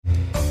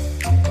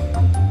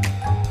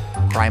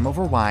Crime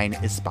Over Wine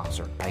is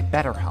sponsored by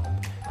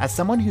BetterHelp. As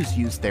someone who's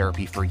used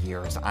therapy for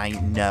years, I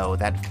know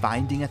that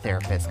finding a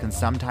therapist can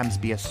sometimes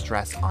be a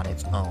stress on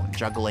its own,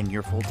 juggling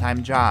your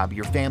full-time job,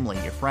 your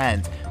family, your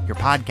friends, your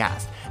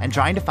podcast, and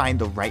trying to find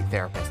the right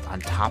therapist on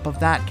top of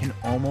that can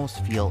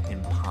almost feel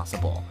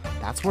impossible.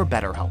 That's where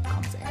BetterHelp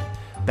comes in.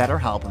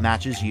 BetterHelp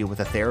matches you with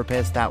a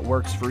therapist that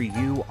works for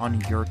you on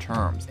your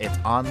terms. It's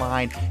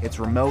online, it's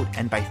remote,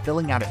 and by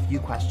filling out a few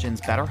questions,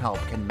 BetterHelp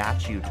can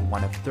match you to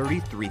one of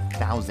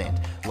 33,000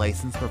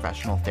 licensed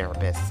professional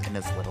therapists in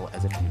as little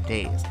as a few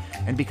days.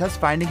 And because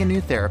finding a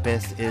new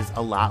therapist is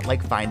a lot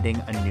like finding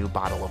a new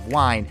bottle of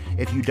wine,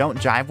 if you don't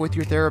jive with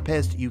your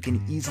therapist, you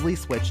can easily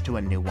switch to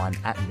a new one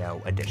at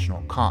no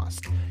additional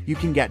cost. You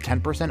can get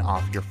 10%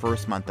 off your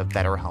first month of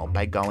BetterHelp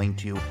by going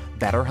to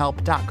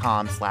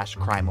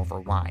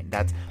betterhelp.com/crimeoverwine.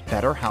 That's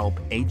BetterHelp,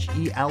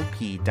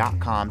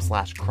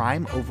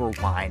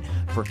 HELP.com/crimeoverwine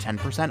for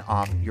 10%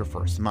 off your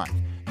first month.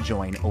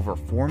 Join over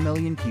 4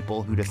 million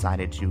people who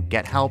decided to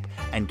get help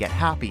and get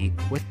happy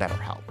with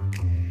BetterHelp.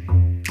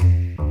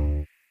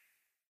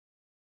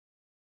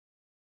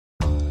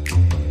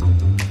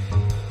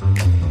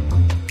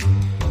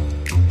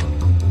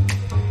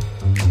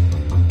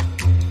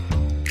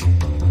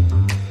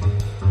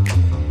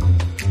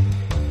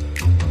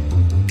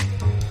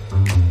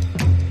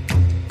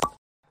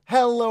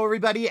 Hello,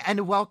 everybody,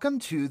 and welcome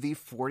to the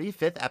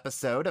 45th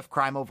episode of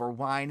Crime Over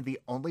Wine, the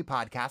only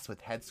podcast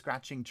with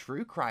head-scratching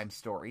true crime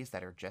stories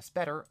that are just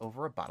better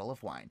over a bottle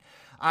of wine.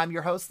 I'm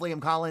your host, Liam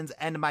Collins,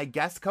 and my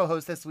guest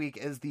co-host this week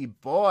is the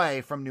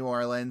boy from New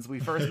Orleans. We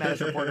first met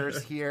as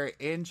reporters here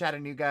in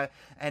Chattanooga,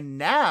 and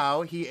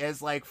now he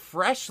is, like,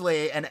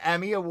 freshly an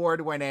Emmy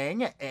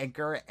Award-winning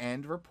anchor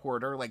and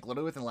reporter, like,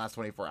 literally within the last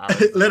 24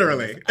 hours.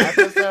 Literally.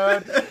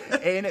 Episode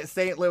in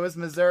St. Louis,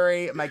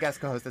 Missouri. My guest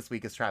co-host this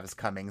week is Travis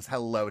Cummings.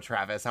 Hello,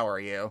 Travis. How are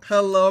you?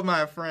 Hello,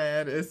 my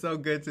friend. It's so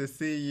good to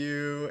see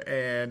you,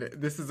 and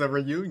this is a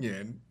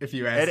reunion, if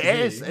you ask me. It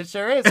is. It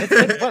sure is. It's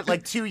been, what,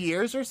 like 2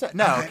 years or so?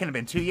 No, it can have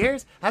been 2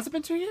 years. Has it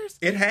been 2 years?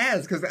 It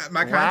has, because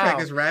my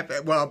contract is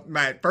wrapping. Well,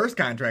 my first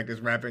contract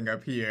is wrapping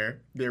up here,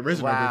 the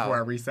original before I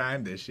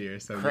re-signed this year.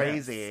 So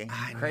crazy.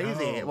 Yes,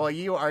 Crazy. know. Well,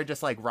 you are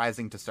just like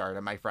rising to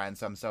stardom, my friend,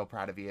 so I'm so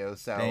proud of you.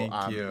 So Thank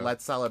you.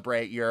 Let's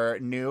celebrate your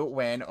new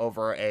win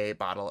over a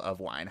bottle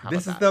of wine.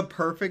 This is the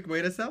perfect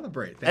way to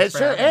celebrate. It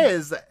sure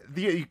is.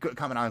 You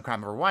coming on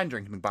Crime Over Wine,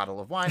 drinking a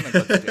bottle of wine. Like,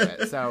 let's do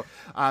it. So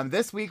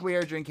this week we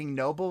are drinking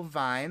Noble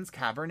Vines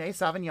Cabernet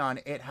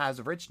Sauvignon. It has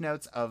rich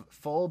notes of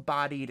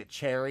full-bodied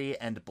cherry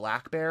and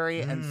blackberry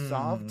and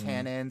soft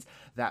tannins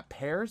that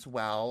pairs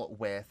well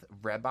with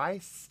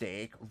ribeye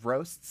steak,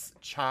 roasts,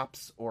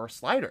 chops, or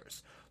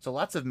sliders. So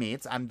lots of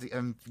meats.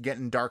 I'm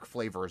getting dark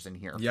flavors in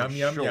here. Yum, for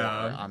yum, sure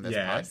yum. On this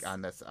Yes.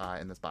 in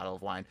this bottle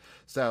of wine.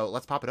 So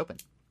let's pop it open.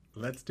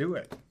 Let's do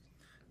it.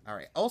 All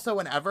right. Also,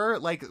 whenever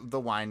like the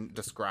wine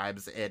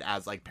describes it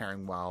as like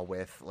pairing well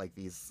with like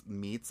these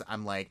meats,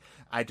 I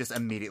just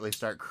immediately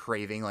start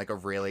craving like a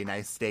really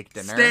nice steak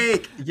dinner.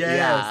 Steak, yes.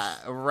 Yeah,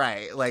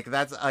 right. Like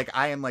that's like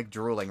I am like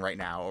drooling right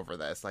now over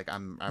this. Like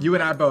I'm You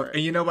and I ready both. for it.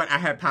 And you know what? I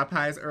had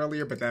Popeyes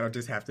earlier, but that'll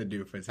just have to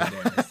do for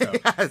today. So.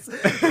 Yes.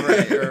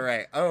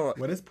 Right. Oh.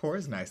 Well, this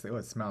pours nicely. Oh,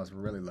 it smells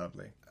really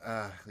lovely.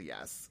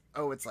 Yes.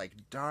 Oh, it's like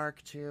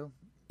dark too.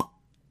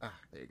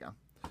 There you go.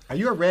 Are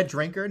you a red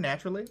drinker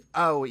naturally?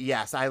 Oh,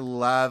 yes.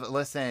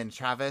 Listen,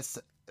 Travis,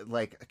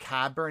 like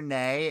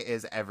Cabernet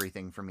is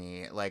everything for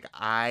me.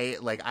 I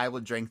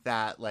will drink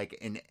that like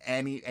in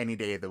any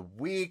day of the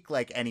week,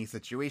 like any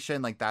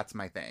situation, like that's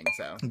my thing.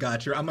 So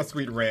Got you. I'm a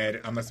sweet red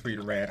all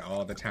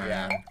the time.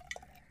 Yeah.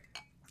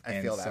 I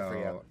feel that for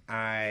you.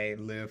 I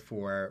live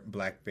for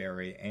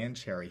blackberry and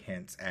cherry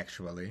hints,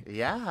 actually.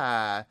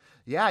 Yeah.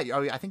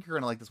 Oh, I think you're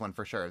gonna like this one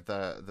for sure.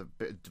 The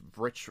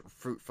rich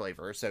fruit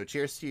flavor. So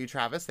cheers to you,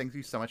 Travis. Thank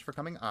you so much for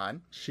coming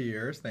on.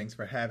 Cheers. Thanks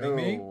for having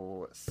me.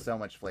 Oh, so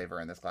much flavor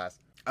in this glass.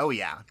 Oh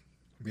yeah.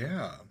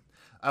 Yeah.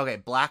 Okay,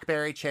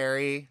 blackberry,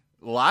 cherry,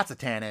 lots of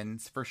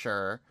tannins for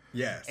sure.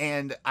 Yes.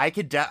 And I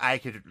could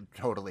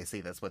totally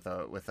see this with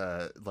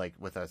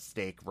a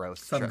steak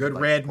roast. Some good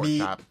red pork meat.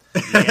 chop.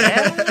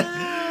 Yeah.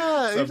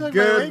 Some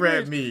good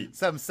red meat.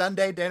 Some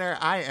Sunday dinner.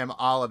 I am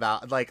all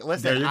about. Like,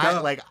 listen, There you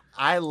go.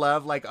 I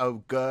love like a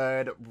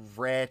good,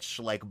 rich,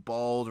 like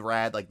bold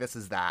red. Like this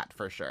is that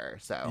for sure.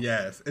 So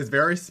Yes. It's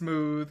very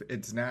smooth.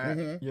 It's not,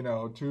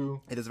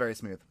 too. it is very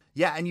smooth.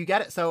 Yeah, and you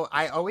get it. So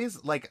I always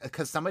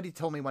because somebody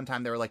told me one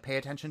time they were like, pay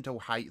attention to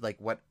how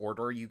what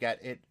order you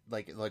get it,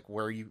 like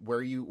where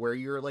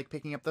you're like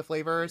picking up the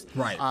flavors.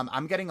 Right.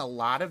 I'm getting a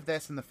lot of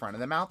this in the front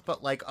of the mouth,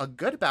 but like a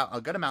good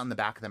amount in the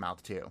back of the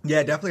mouth too. Yeah,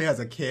 it definitely has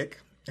a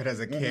kick. It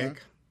has a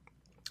kick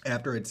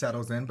after it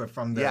settles in, but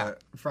from the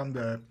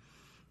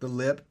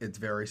lip, it's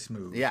very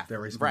smooth. Yeah,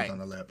 very smooth right. on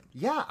the lip.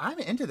 Yeah, I'm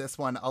into this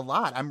one a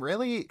lot. I'm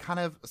really kind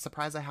of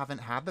surprised I haven't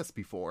had this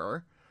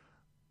before.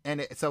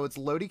 And so it's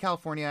Lodi,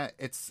 California.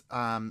 It's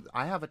I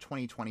have a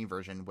 2020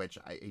 version, which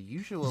I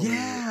usually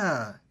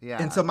Yeah.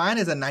 Yeah. And so mine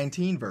is a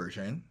 19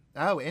 version.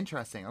 Oh,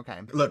 interesting. Okay.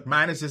 Look,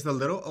 mine is just a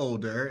little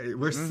older.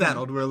 We're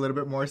settled. We're a little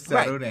bit more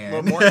settled in.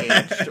 A little more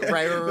aged.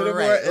 Right. A little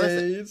more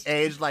aged.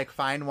 Aged like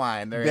fine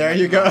wine. There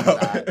you go.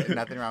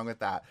 Nothing wrong with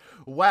that.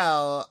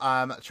 Well,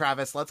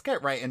 Travis, let's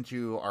get right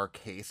into our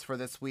case for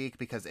this week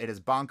because it is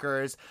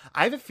bonkers.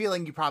 I have a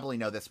feeling you probably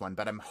know this one,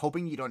 but I'm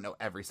hoping you don't know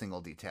every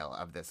single detail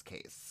of this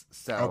case.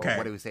 So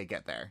what do we say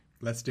get there?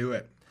 Let's do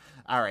it.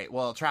 All right.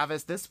 Well,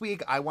 Travis, this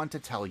week I want to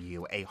tell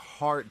you a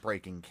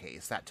heartbreaking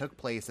case that took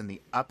place in the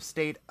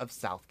upstate of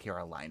South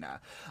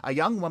Carolina. A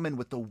young woman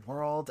with the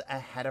world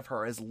ahead of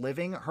her is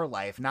living her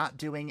life, not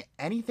doing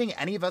anything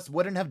any of us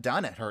wouldn't have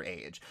done at her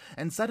age,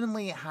 and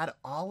suddenly had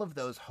all of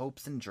those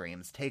hopes and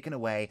dreams taken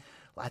away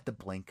at the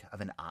blink of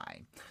an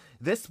eye.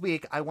 This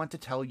week, I want to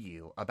tell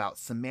you about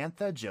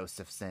Samantha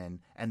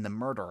Josephson and the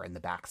murder in the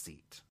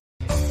backseat.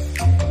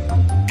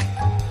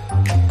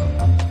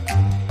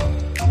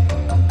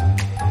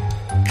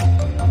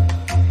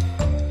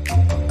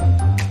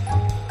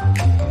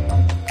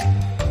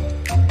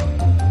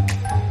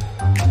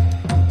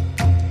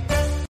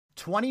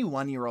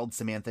 21-year-old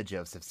Samantha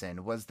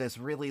Josephson was this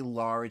really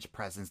large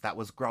presence that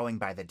was growing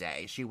by the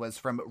day. She was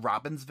from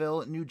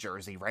Robbinsville, New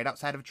Jersey, right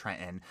outside of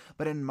Trenton,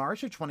 but in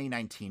March of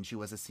 2019, she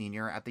was a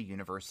senior at the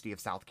University of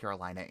South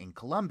Carolina in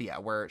Columbia,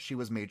 where she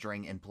was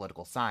majoring in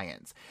political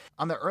science.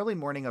 On the early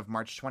morning of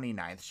March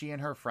 29th, she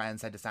and her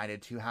friends had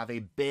decided to have a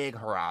big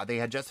hurrah. They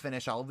had just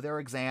finished all of their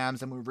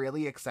exams and were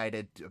really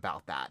excited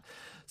about that.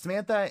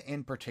 Samantha,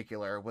 in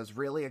particular, was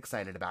really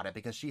excited about it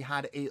because she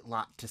had a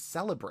lot to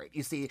celebrate.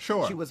 You see,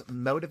 she was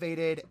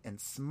motivated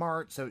and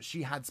smart, so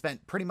she had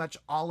spent pretty much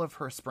all of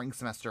her spring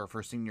semester of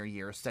her senior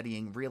year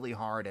studying really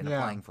hard and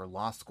applying for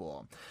law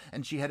school.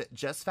 And she had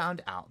just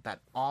found out that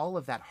all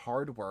of that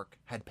hard work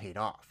had paid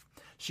off.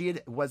 She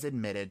was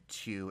admitted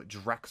to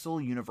Drexel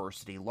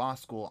University Law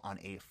School on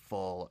a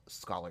full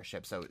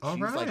scholarship. So she's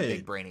like a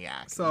big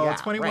brainiac. So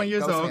 21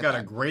 years old, got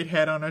a great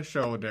head on her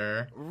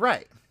shoulder.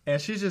 Right. And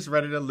she's just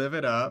ready to live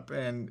it up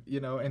and,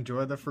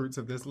 enjoy the fruits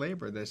of this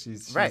labor that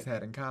she's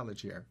had in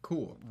college here.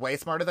 Cool. Way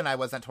smarter than I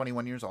was at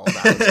 21 years old.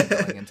 I was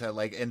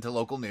going into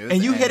local news.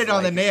 And you hit it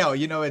on the nail.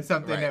 It's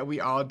something that we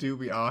all do.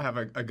 We all have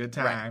a good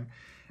time.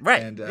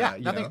 Right. And,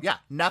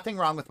 nothing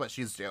wrong with what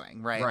she's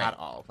doing, right? At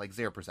all. Like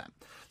 0%.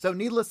 So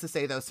needless to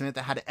say, though,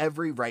 Samantha had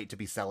every right to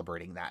be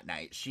celebrating that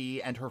night.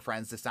 She and her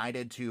friends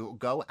decided to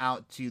go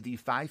out to the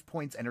Five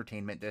Points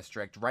Entertainment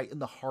District right in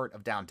the heart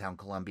of downtown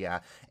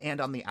Columbia and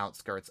on the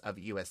outskirts of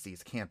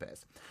USC's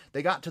campus.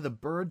 They got to the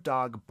Bird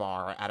Dog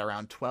Bar at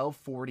around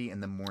 12:40 in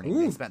the morning.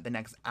 They spent the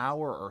next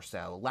hour or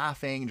so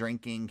laughing,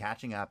 drinking,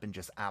 catching up, and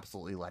just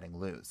absolutely letting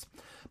loose.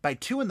 By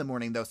 2 in the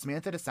morning, though,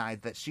 Samantha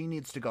decides that she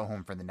needs to go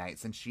home for the night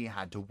since she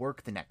had to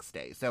work the next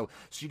day. So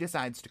she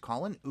decides to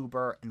call an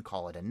Uber and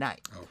call it a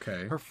night.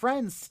 Okay. Her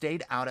friends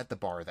stayed out at the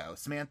bar, though.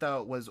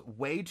 Samantha was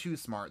way too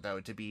smart, though,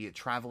 to be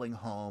traveling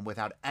home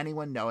without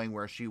anyone knowing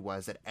where she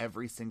was at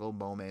every single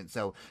moment.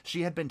 So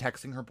she had been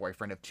texting her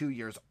boyfriend of 2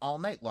 years all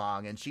night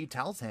long, and she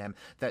tells him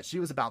that she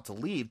was about to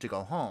leave to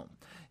go home.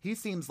 He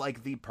seems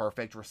like the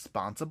perfect,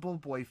 responsible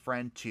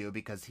boyfriend, too,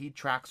 because he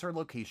tracks her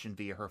location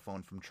via her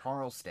phone from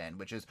Charleston,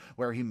 which is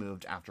where he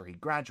moved after he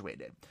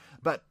graduated.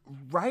 But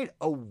right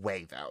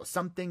away, though,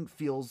 something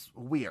feels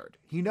weird.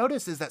 He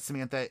notices that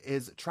Samantha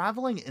is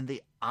traveling in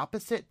the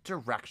opposite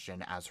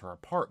direction as her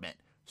apartment.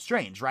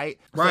 Strange, right?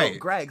 Right. So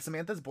Greg,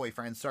 Samantha's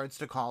boyfriend, starts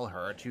to call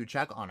her to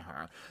check on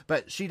her,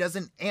 but she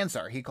doesn't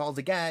answer. He calls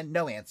again,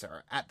 no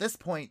answer. At this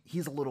point,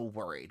 he's a little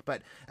worried,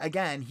 but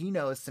again, he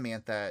knows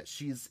Samantha,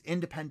 she's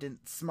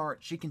independent, smart,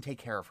 she can take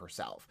care of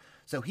herself.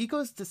 So he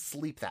goes to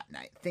sleep that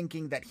night,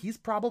 thinking that he's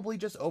probably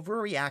just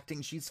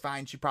overreacting. She's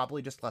fine. She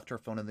probably just left her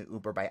phone in the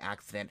Uber by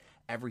accident.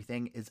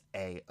 Everything is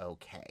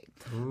A-okay.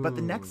 But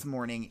the next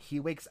morning, he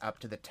wakes up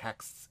to the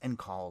texts and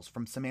calls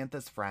from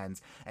Samantha's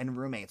friends and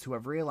roommates who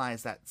have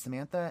realized that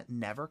Samantha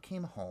never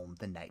came home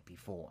the night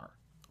before.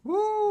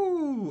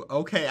 Woo!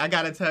 Okay, I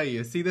gotta tell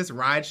you, see this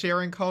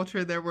ride-sharing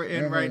culture that we're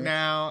in right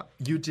now?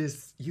 You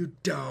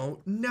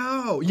don't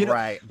know.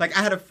 Right. Like,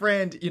 I had a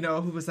friend,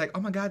 who was like, oh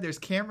my God, there's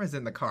cameras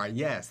in the car.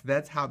 Yes,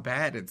 that's how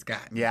bad it's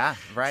gotten. Yeah,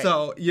 right.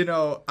 So,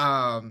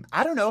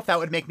 I don't know if that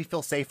would make me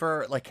feel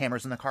safer, like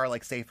cameras in the car,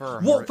 like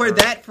safer.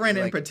 That friend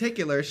in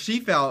particular, she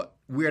felt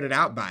weirded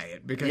out by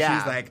it because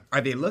she's like,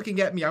 are they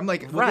looking at me? I'm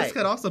like, well, this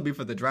could also be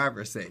for the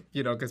driver's sake,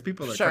 because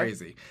people are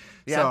crazy.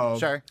 Yeah,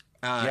 sure.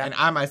 And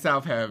I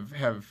myself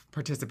have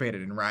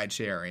participated in ride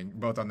sharing,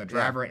 both on the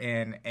driver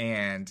end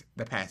and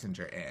the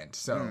passenger end.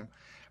 So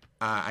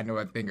I know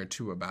a thing or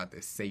two about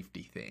this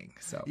safety thing.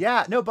 So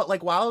yeah, no, but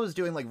like while I was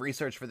doing like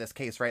research for this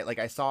case, right, like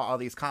I saw all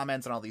these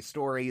comments and all these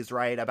stories,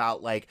 right,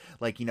 about like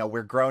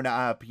we're grown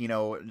up,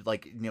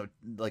 like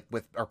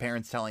with our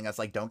parents telling us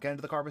like don't get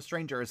into the car with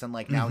strangers, and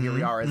like now here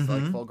we are as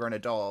like full grown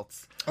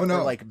adults. Oh no,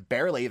 or, like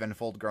barely even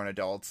full grown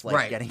adults,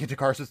 like getting into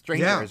cars with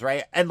strangers,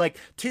 right? And like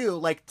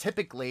like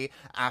typically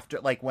after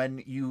like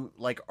when you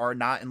like are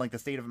not in like the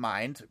state of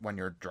mind when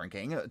you're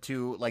drinking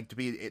to like to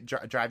be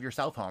drive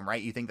yourself home,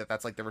 right? You think that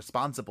that's like the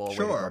responsible way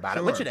to go about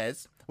it, which it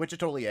is, which it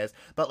totally is.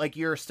 But like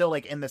you're still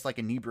like in this like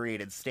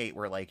inebriated state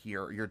where like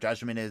your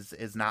judgment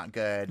is not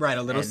good, right?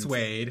 A little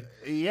swayed,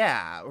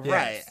 yeah,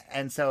 right.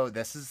 And so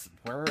this is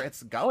where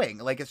it's going.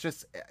 Like it's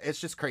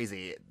just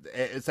crazy.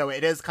 So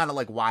it is kind of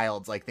like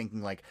wild, like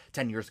thinking like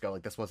 10 years ago,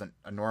 like this wasn't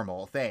a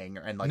normal thing,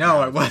 and like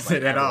no, it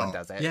wasn't like, at all.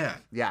 Does it.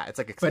 Yeah, it's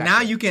like expected. But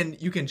now you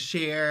can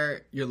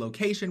share your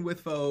location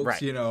with folks,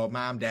 right. You know,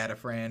 mom, dad, a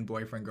friend,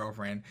 boyfriend,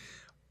 girlfriend,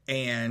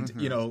 and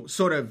you know,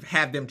 sort of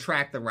have them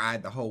track the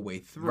ride the whole way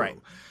through. Right.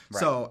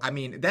 So I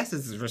mean, that's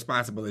as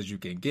responsible as you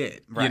can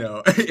get. Right. You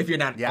know, if you're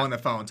not on the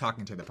phone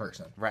talking to the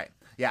person. Right.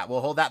 Yeah,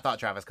 we'll hold that thought,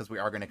 Travis, because we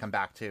are going to come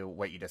back to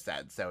what you just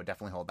said. So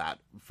definitely hold that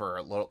for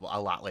a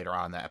lot later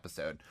on in the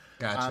episode.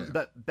 Gotcha.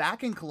 But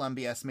back in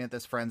Columbia,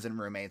 Samantha's friends and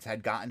roommates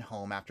had gotten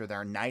home after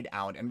their night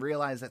out and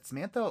realized that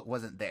Samantha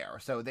wasn't there.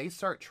 So they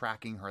start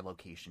tracking her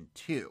location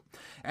too.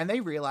 And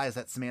they realized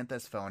that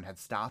Samantha's phone had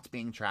stopped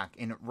being tracked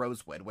in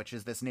Rosewood, which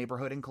is this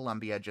neighborhood in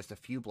Columbia just a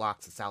few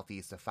blocks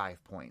southeast of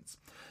 5 Points.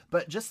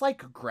 But just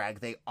like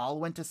Greg, they all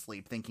went to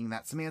sleep thinking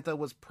that Samantha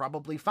was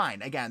probably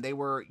fine. Again, they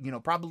were,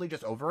 probably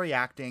just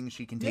overreacting.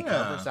 She can take care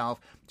of herself.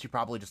 She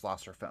probably just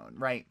lost her phone,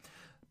 right?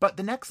 But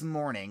the next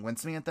morning, when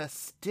Samantha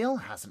still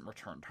hasn't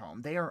returned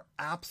home, they are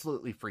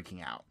absolutely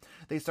freaking out.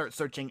 They start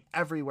searching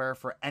everywhere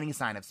for any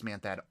sign of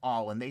Samantha at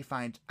all, and they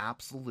find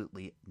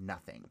absolutely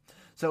nothing.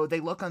 So they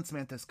look on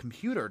Samantha's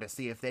computer to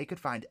see if they could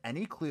find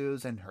any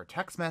clues in her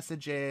text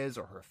messages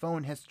or her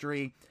phone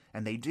history,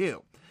 and they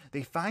do.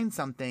 They find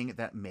something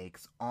that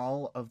makes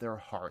all of their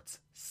hearts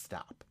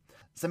stop.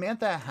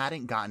 Samantha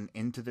hadn't gotten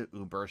into the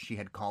Uber she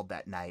had called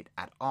that night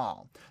at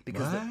all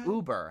because the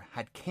Uber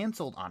had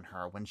canceled on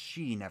her when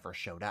she never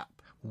showed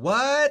up.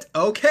 What?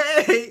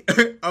 Okay.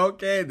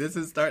 Okay, this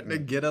is starting to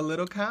get a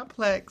little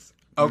complex.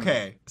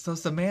 Okay, so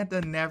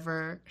Samantha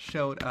never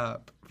showed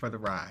up for the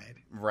ride.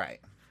 Right.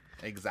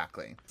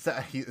 Exactly. So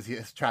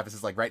Travis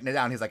is like writing it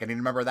down. He's like, I need to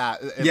remember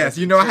that. Yes,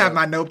 I have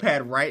my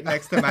notepad right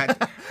next to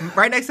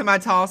my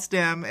tall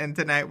stem, and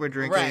tonight we're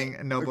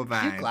drinking Noble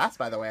Vine. Cute glass,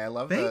 by the way. I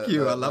love. Thank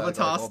you. I love a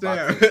tall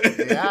stem.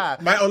 Yeah,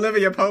 my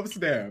Olivia Pope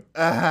stem.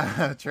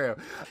 True.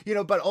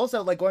 But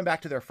also like going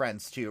back to their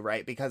friends too,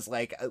 right? Because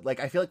like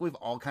I feel like we've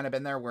all kind of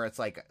been there where it's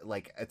like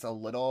it's a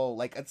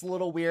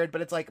little weird,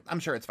 but it's like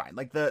I'm sure it's fine.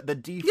 Like the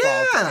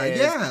default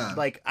is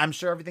like I'm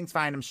sure everything's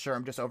fine. I'm sure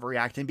I'm just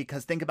overreacting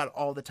because think about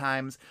all the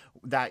times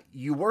that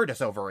you were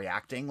just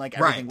overreacting, like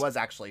everything was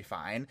actually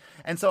fine.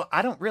 And so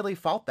I don't really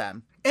fault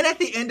them. And at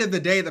the end of the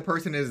day, the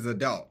person is an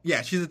adult.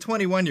 Yeah, she's a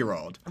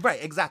 21-year-old.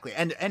 Right, exactly.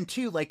 And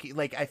too, like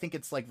I think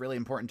it's like really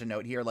important to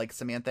note here, like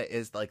Samantha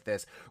is like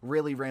this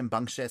really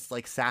rambunctious,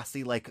 like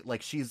sassy, like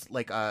she's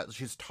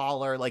she's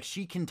taller, like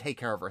she can take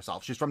care of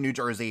herself. She's from New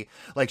Jersey,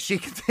 like she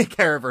can take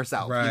care of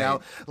herself,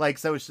 Like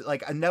so she,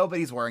 like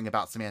nobody's worrying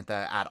about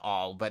Samantha at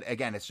all. But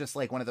again, it's just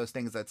like one of those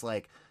things that's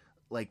like,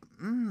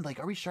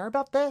 are we sure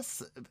about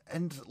this?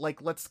 And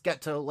like, let's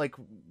get to like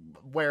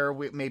where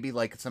we maybe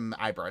like some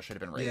eyebrows should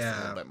have been raised a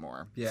little bit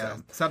more. Yeah,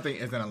 so. Something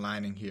isn't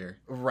aligning here.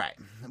 Right.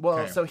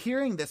 Well, so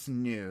hearing this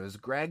news,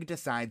 Greg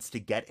decides to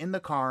get in the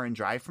car and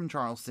drive from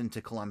Charleston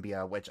to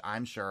Columbia, which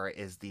I'm sure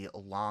is the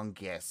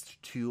longest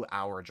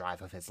 2-hour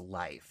drive of his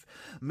life.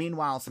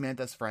 Meanwhile,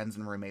 Samantha's friends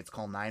and roommates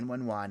call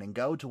 911 and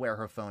go to where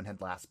her phone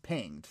had last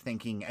pinged,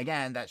 thinking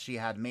again that she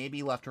had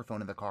maybe left her phone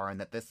in the car and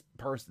that this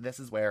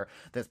is where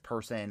this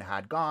person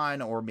had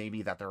gone, or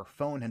maybe that their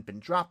phone had been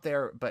dropped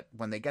there, but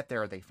when they get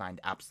there, they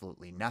find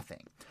absolutely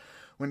nothing.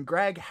 When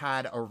Greg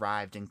had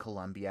arrived in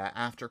Columbia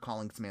after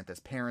calling Samantha's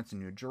parents in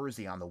New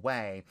Jersey on the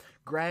way,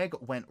 Greg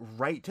went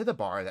right to the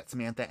bar that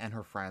Samantha and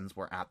her friends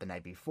were at the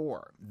night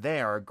before.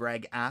 There,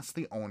 Greg asked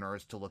the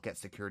owners to look at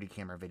security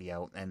camera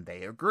video, and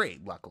they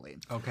agreed, luckily.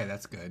 Okay,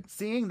 that's good.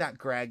 Seeing that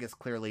Greg is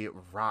clearly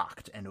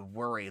rocked and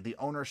worried, the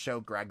owners show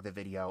Greg the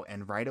video,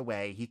 and right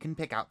away, he can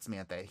pick out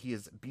Samantha.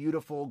 His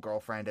beautiful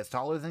girlfriend is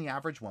taller than the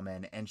average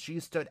woman, and she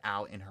stood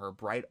out in her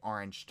bright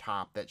orange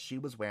top that she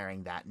was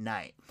wearing that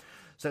night.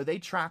 So they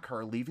track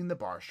her leaving the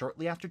bar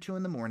shortly after 2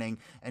 a.m.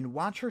 and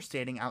watch her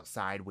standing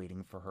outside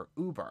waiting for her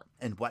Uber.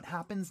 And what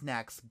happens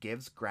next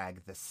gives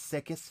Greg the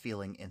sickest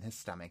feeling in his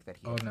stomach that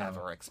he had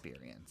ever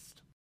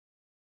experienced.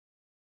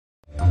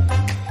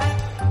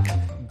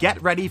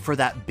 Get ready for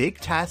that big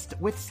test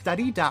with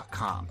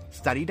Study.com.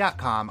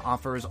 Study.com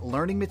offers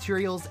learning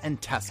materials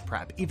and test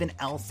prep, even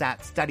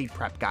LSAT study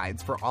prep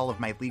guides for all of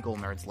my legal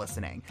nerds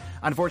listening.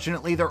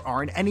 Unfortunately, there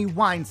aren't any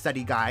wine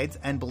study guides,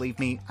 and believe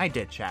me, I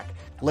did check.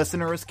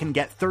 Listeners can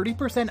get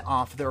 30%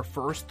 off their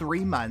first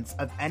 3 months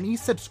of any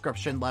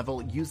subscription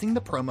level using the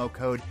promo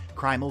code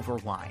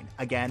CrimeOverWine.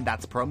 Again,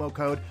 that's promo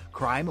code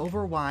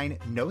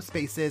CrimeOverWine, no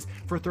spaces,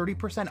 for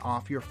 30%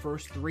 off your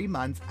first 3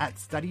 months at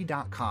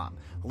Study.com.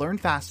 Learn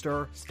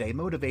faster, stay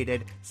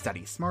motivated,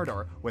 study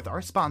smarter with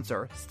our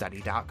sponsor,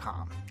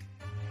 Study.com.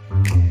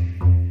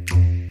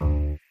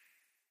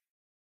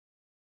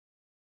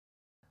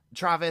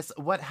 Travis,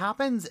 what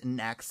happens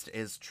next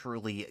is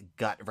truly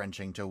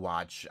gut-wrenching to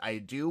watch. I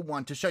do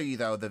want to show you,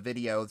 though, the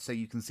video so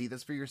you can see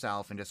this for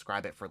yourself and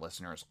describe it for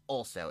listeners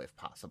also, if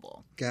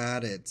possible.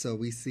 Got it. So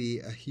we see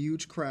a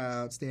huge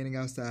crowd standing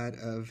outside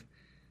of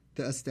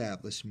the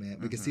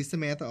establishment. We can see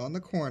Samantha on the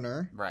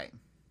corner. Right.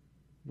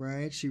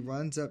 Right. She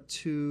runs up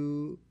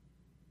to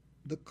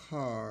the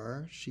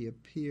car. She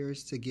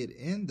appears to get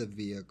in the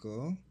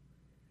vehicle.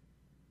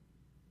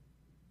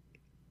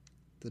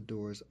 The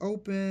door's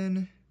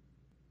open.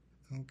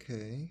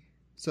 Okay.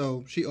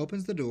 So she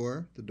opens the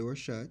door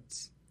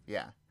shuts.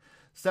 Yeah.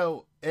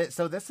 So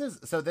this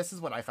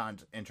is what I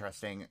found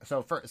interesting.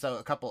 So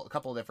a couple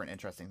of different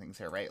interesting things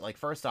here, right? Like,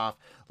 first off,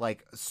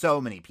 like, so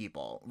many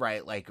people,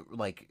 right? Like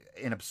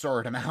an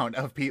absurd amount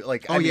of people.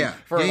 Like, I mean,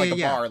 for a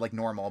bar, like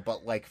normal,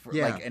 but like for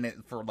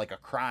like a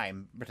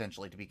crime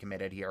potentially to be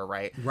committed here,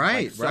 right?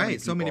 Right, like,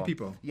 so many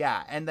people.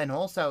 Yeah, and then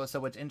also, so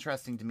what's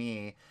interesting to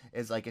me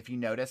is, like, if you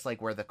notice,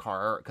 like, where the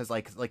car, because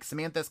like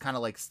Samantha's kind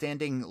of like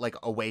standing like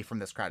away from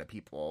this crowd of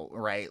people,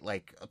 right?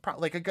 Like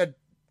a good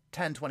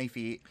 10, 20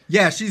 feet.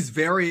 Yeah, she's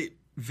very,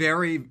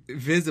 very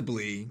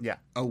visibly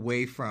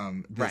away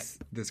from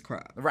this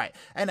crowd. Right.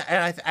 And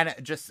I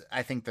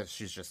think that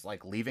she's just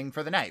like leaving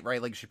for the night,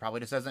 right? Like, she probably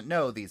just doesn't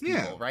know these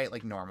people, right?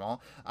 Like,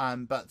 normal.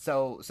 But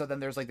so then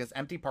there's like this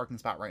empty parking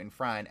spot right in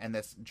front, and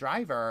this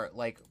driver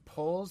like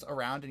pulls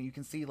around, and you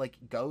can see like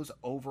goes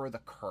over the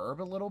curb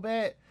a little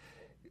bit.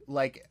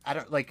 Like, I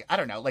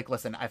don't know. Like,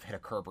 listen, I've hit a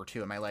curb or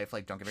two in my life.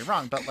 Like, don't get me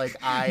wrong, but like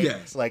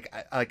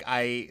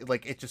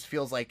it just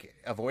feels like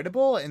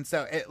avoidable, and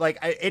so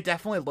it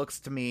definitely looks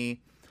to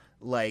me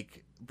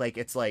like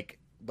it's like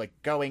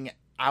going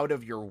out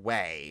of your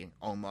way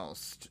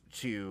almost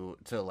to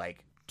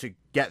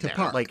get there.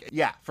 Park. Like,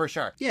 yeah, for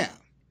sure. Yeah,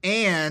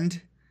 and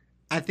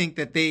I think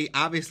that they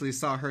obviously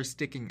saw her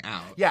sticking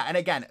out. Yeah, and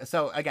again,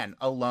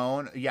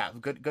 alone. Yeah,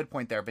 good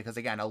point there, because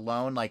again,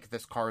 alone, like,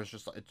 this car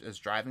is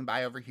driving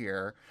by over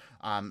here,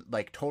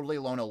 like totally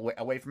alone,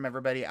 away from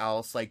everybody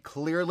else, like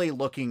clearly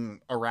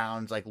looking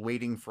around, like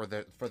waiting for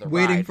the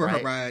waiting for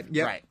right? her ride.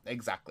 Yeah, right,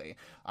 exactly.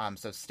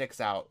 So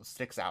sticks out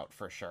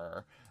for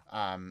sure.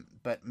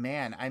 But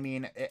man, I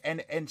mean,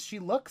 and she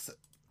looks,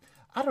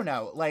 I don't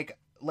know, like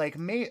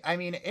I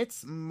mean,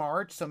 it's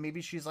March, so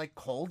maybe she's like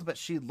cold, but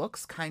she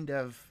looks kind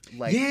of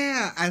like,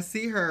 yeah, I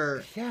see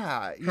her.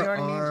 Yeah, you know what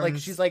I mean? Like,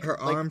 she's like, her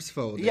arms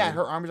folded. Yeah,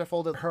 her arms are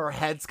folded. Her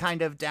head's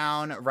kind of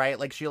down, right?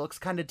 Like, she looks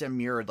kind of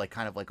demurred, like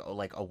kind of like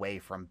away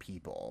from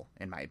people,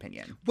 in my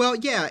opinion. Well,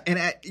 yeah, and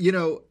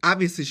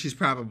obviously she's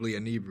probably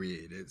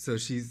inebriated, so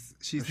she's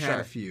had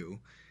a few.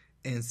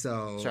 And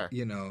so,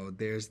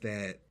 there's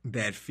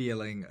that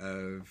feeling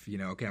of,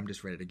 okay, I'm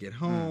just ready to get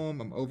home.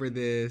 I'm over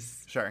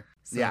this. Sure.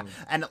 So. Yeah.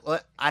 And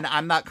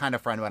I'm that kind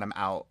of friend when I'm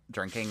out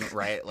drinking,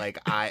 right? Like,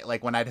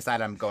 when I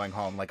decide I'm going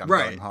home, like, I'm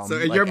going home. So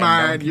in your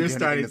mind, you're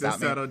starting to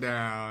settle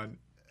down.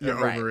 You're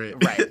over it.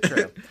 Right,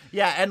 true.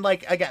 Yeah, and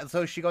like, again,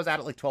 so she goes out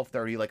at like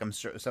 12:30, like, I'm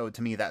sure, so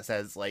to me that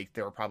says like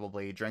they were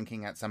probably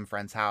drinking at some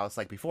friend's house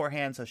like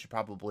beforehand, so she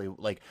probably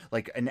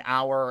like an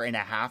hour and a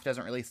half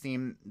doesn't really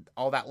seem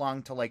all that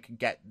long to like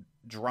get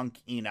drunk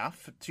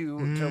enough to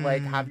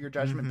like have your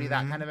judgment be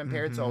that kind of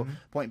impaired. So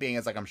point being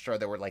is, like, I'm sure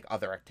there were like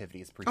other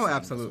activities preceding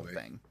this whole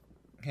thing.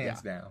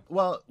 Hands down.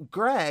 Well,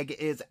 Greg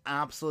is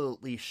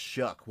absolutely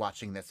shook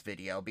watching this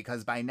video,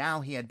 because by now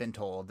he had been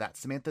told that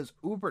Samantha's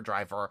Uber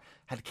driver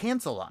had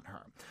canceled on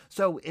her.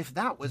 So if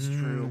that was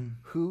true,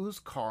 whose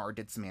car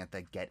did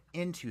Samantha get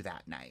into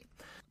that night?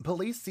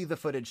 Police see the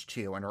footage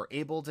too and are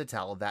able to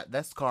tell that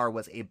this car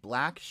was a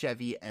black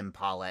Chevy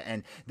Impala,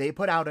 and they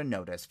put out a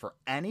notice for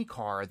any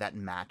car that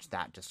matched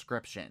that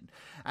description.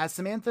 As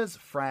Samantha's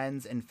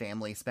friends and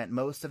family spent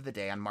most of the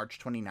day on March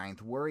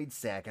 29th worried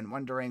sick and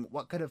wondering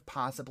what could have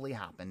possibly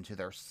happened to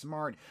their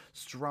smart,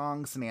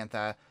 strong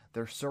Samantha,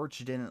 their search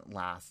didn't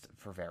last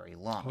for very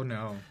long. Oh,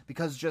 no.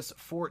 Because just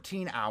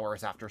 14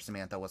 hours after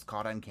Samantha was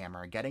caught on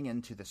camera getting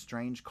into the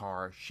strange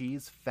car,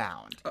 she's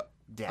found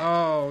dead.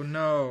 Oh,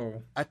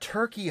 no. A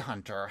turkey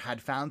hunter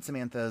had found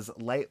Samantha's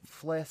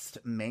lifeless,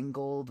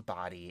 mangled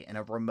body in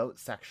a remote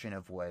section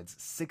of woods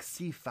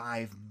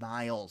 65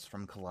 miles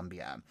from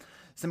Columbia.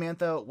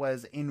 Samantha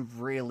was in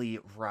really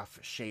rough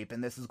shape,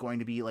 and this is going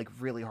to be like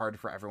really hard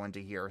for everyone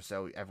to hear,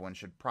 so everyone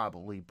should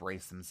probably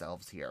brace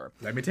themselves here.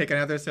 Let me take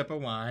another sip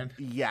of wine.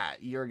 Yeah,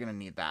 you're going to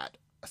need that.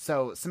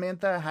 So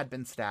Samantha had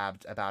been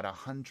stabbed about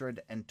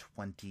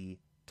 120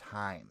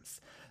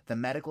 times. The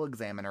medical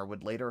examiner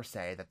would later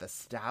say that the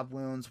stab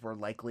wounds were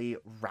likely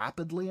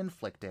rapidly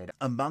inflicted.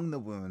 Among the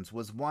wounds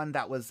was one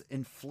that was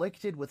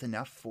inflicted with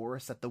enough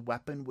force that the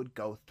weapon would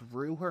go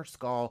through her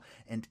skull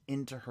and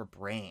into her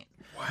brain.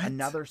 What?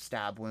 Another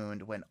stab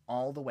wound went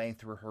all the way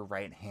through her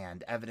right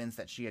hand, evidence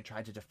that she had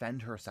tried to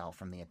defend herself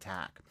from the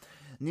attack.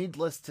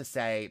 Needless to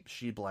say,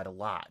 she bled a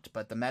lot,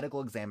 but the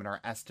medical examiner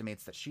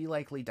estimates that she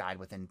likely died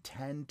within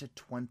 10 to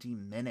 20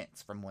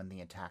 minutes from when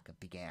the attack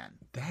began.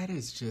 That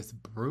is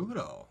just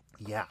brutal.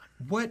 Yeah.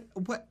 What,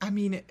 I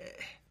mean,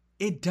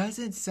 It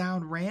doesn't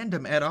sound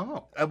random at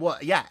all. Well,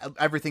 yeah,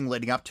 everything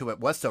leading up to it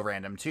was so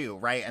random too,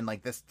 right? And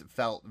like this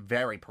felt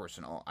very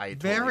personal. I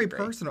totally very agree.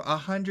 Personal.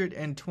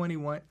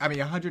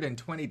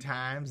 120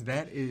 times.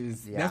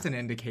 That's an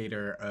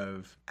indicator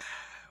of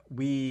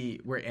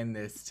we're in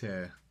this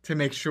to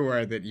make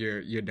sure that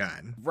you're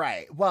done.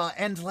 Right. Well,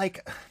 and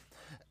like,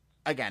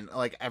 again,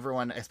 like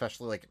everyone,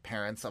 especially like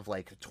parents of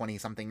like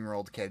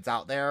 20-something-year-old kids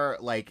out there,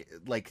 like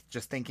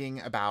just thinking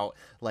about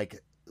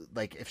like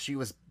if she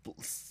was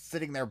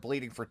sitting there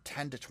bleeding for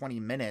 10 to 20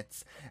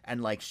 minutes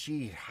and like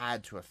she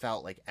had to have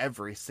felt like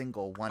every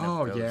single one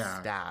of those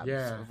stabs,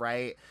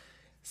 right?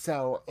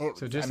 So a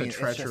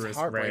treacherous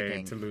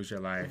way to lose your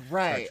life.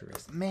 Right.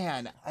 Treacherous.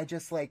 Man, I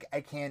just like,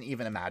 I can't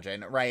even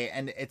imagine. Right.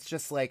 And it's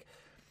just like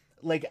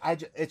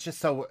it's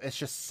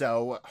just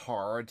so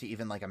hard to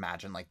even like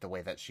imagine like the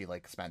way that she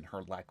like spent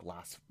her like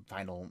last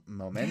final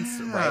moments,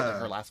 right? Like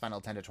her last final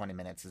 10 to 20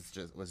 minutes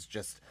was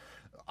just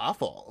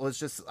awful. It was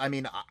just, I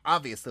mean,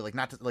 obviously like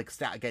not to like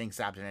getting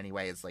stabbed in any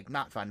way is like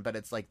not fun, but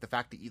it's like the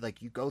fact that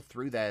you go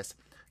through this,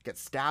 get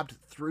stabbed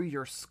through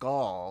your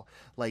skull,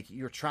 like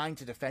you're trying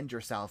to defend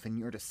yourself and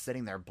you're just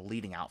sitting there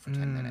bleeding out for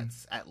 10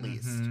 minutes at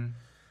least.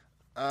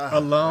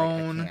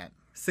 Alone, like,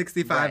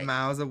 65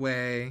 miles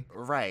away.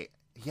 Right.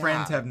 Yeah.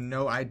 Friends have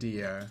no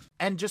idea,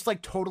 and just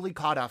like totally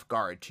caught off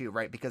guard too,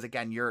 right? Because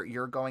again,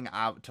 you're going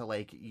out to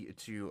like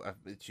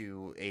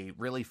to a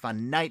really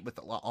fun night with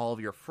all of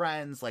your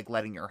friends, like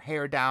letting your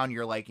hair down.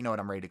 You're like, you know what,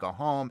 I'm ready to go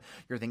home.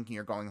 You're thinking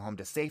you're going home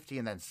to safety,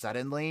 and then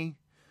suddenly,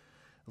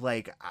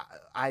 like,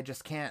 I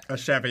just can't. A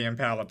Chevy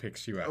Impala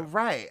picks you up,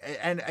 right?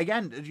 And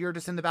again, you're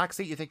just in the back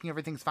seat. You're thinking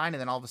everything's fine,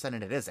 and then all of a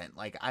sudden it isn't.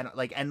 Like I don't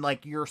like, and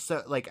like you're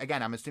so like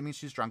again, I'm assuming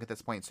she's drunk at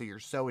this point, so you're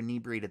so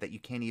inebriated that you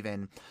can't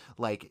even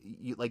like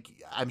you like.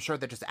 I'm sure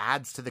that just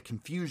adds to the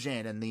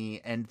confusion and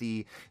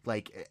the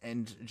like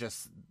and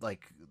just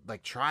like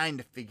trying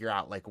to figure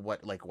out like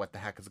what the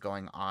heck is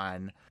going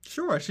on.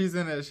 Sure, she's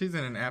in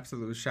an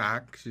absolute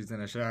shock. She's in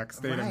a shock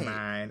state of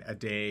mind, a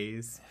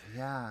daze.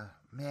 Yeah,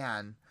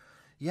 man.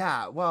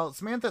 Yeah, well,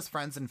 Samantha's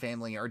friends and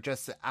family are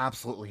just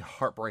absolutely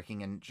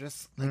heartbreaking and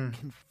just like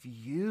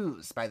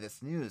confused by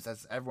this news,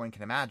 as everyone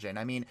can imagine.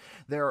 I mean,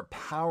 their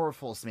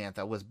powerful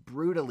Samantha was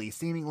brutally,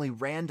 seemingly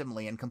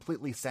randomly, and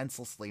completely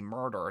senselessly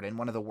murdered in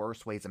one of the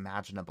worst ways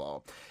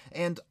imaginable.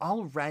 And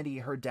already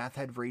her death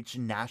had reached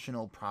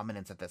national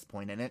prominence at this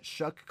point, and it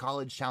shook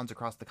college towns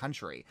across the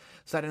country.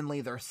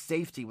 Suddenly, their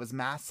safety was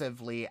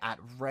massively at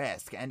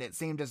risk, and it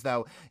seemed as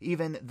though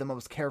even the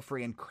most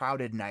carefree and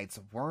crowded nights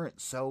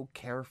weren't so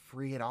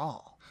carefree at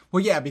all.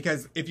 Well, yeah,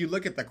 because if you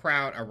look at the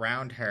crowd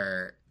around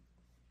her,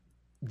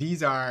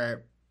 these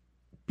are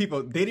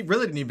people, they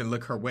really didn't even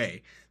look her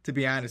way, to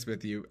be honest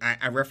with you.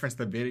 I referenced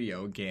the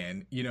video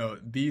again. You know,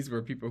 these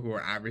were people who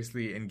were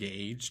obviously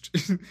engaged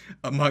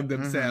among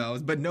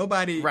themselves, but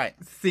nobody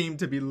seemed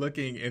to be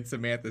looking in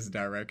Samantha's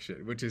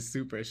direction, which is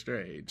super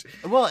strange.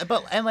 Well,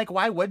 and like,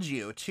 why would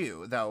you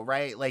too, though,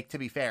 right? Like, to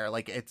be fair,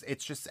 like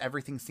it's just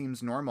everything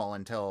seems normal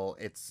until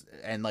it's,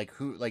 and like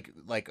who, like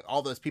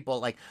all those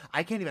people, like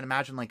I can't even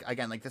imagine, like,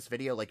 again, like this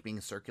video like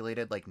being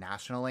circulated like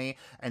nationally,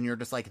 and you're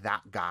just like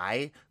that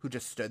guy who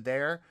just stood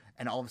there.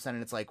 And all of a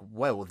sudden it's like,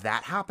 whoa,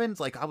 that happened?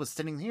 Like, I was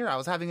sitting here, I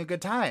was having a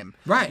good time.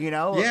 Right. You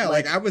know? Yeah,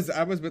 like I was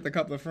with a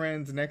couple of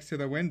friends next to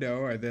the window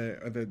or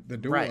the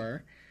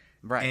door.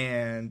 Right.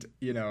 And,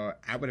 you know,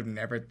 I would have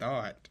never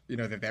thought, you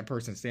know, that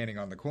person standing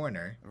on the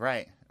corner.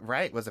 Right.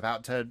 Was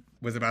about to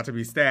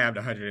be stabbed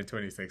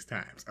 126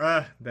 times.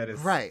 That is...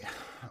 Right.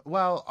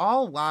 Well,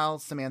 all while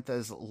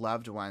Samantha's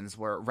loved ones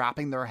were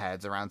wrapping their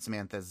heads around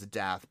Samantha's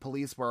death,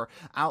 police were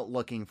out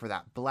looking for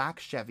that black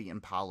Chevy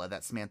Impala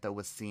that Samantha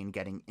was seen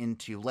getting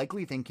into,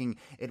 likely thinking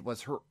it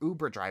was her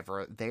Uber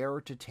driver there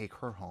to take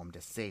her home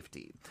to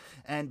safety.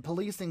 And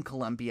police in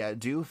Columbia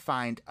do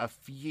find a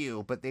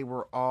few, but they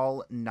were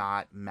all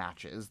not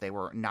matches. They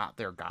were not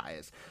their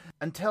guys.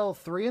 Until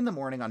 3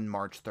 a.m. on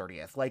March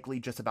 30th, likely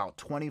just about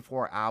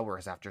 24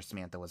 hours after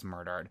Samantha was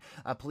murdered,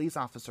 a police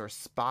officer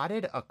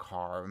spotted a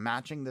car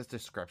matching this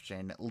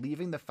description,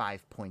 leaving the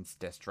 5 Points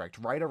district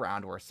right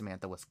around where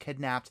Samantha was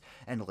kidnapped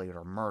and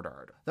later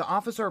murdered. The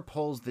officer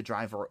pulls the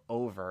driver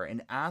over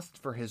and asked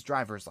for his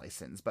driver's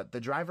license, but the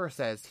driver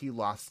says he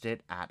lost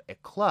it at a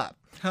club.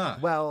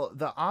 Well,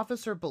 the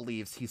officer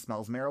believes he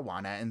smells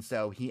marijuana, and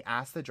so he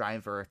asked the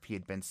driver if he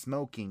had been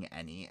smoking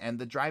any, and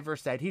the driver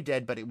said he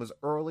did, but it was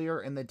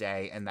earlier in the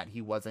day and that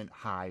he wasn't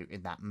high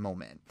in that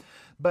moment.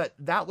 But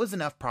that was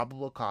enough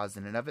probable cause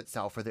in and of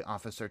itself for the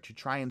officer to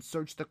try and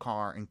search the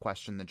car and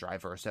question the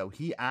driver. So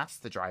he asks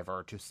the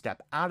driver to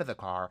step out of the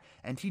car,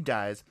 and he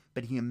does,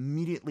 but he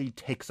immediately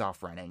takes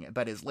off running,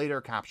 but is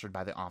later captured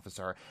by the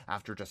officer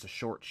after just a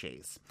short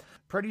chase.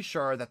 pretty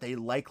sure that they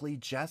likely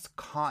just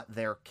caught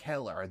their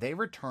killer. They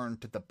return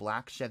to the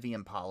black Chevy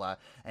Impala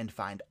and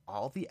find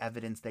all the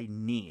evidence they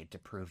need to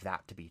prove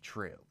that to be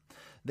true.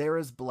 There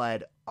is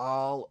blood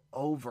all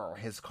over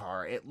his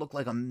car. It looked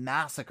like a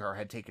massacre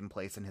had taken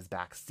place in his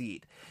back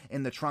seat.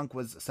 In the trunk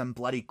was some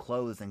bloody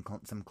clothes and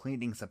some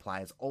cleaning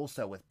supplies,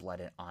 also with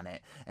blood on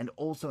it. And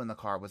also in the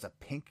car was a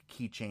pink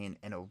keychain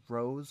and a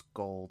rose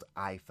gold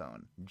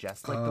iPhone,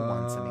 just like the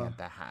one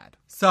Samantha had.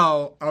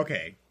 So,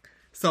 okay.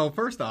 So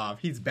first off,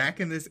 he's back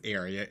in this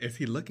area. Is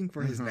he looking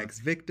for his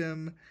next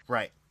victim?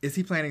 Right. Is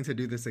he planning to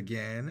do this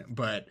again?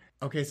 But,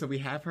 okay, so we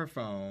have her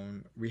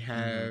phone. We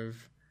have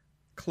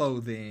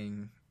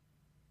clothing,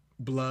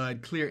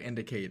 blood, clear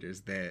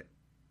indicators that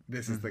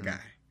this is the guy.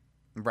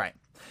 Right.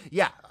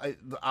 Yeah.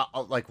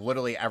 Like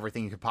literally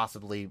everything you could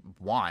possibly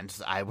want,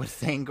 I would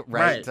think,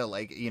 right? To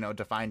like, you know,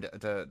 to find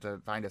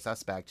a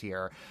suspect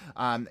here.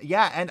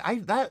 Yeah.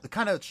 And that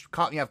kind of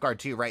caught me off guard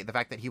too, right? The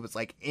fact that he was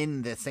like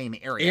in the same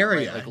area.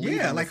 Right?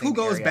 Like, like who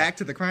goes back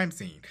to the crime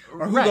scene?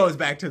 Or who goes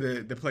back to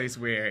the place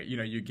where, you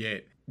know, you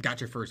got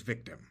your first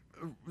victim?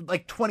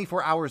 Like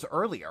 24 hours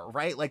earlier,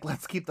 right? Like,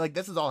 let's keep, like,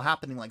 this is all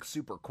happening like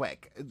super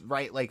quick,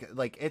 right? Like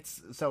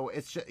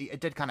it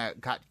did kind of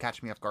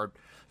catch me off guard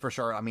for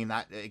sure. I mean,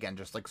 that again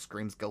just like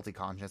screams guilty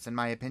conscience in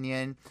my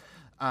opinion.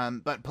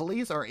 But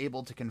police are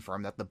able to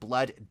confirm that the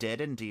blood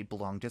did indeed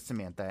belong to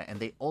Samantha, and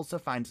they also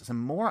find some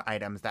more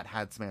items that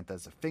had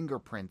Samantha's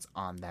fingerprints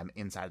on them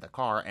inside the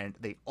car, and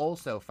they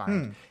also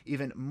find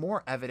even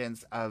more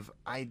evidence of,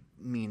 I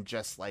mean,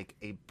 just like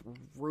a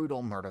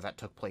brutal murder that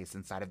took place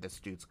inside of this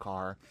dude's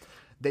car.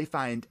 They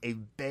find a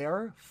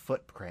bare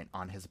footprint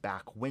on his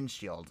back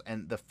windshield,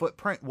 and the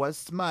footprint was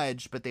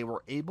smudged, but they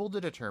were able to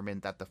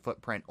determine that the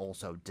footprint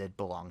also did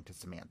belong to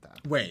Samantha.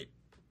 Wait,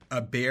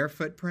 a bare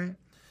footprint?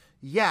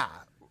 Yeah.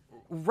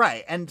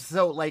 Right. And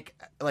so like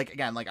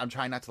again, like I'm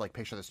trying not to like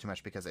picture this too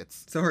much because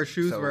it's so her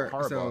shoes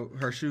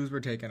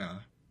were taken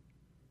off.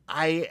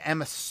 I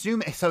am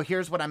assuming, so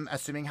here's what I'm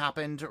assuming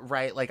happened,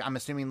 right? Like I'm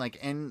assuming like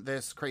in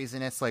this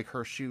craziness, like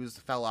her shoes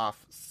fell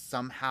off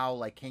somehow,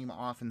 like came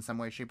off in some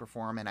way, shape or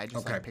form. And I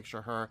just like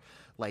picture her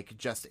like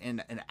just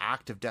in an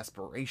act of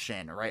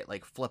desperation, right?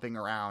 Like flipping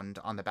around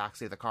on the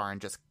backseat of the car and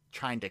just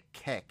trying to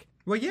kick.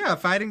 Well, yeah,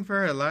 fighting for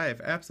her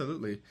life.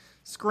 Absolutely.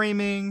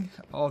 Screaming,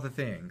 all the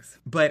things.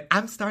 But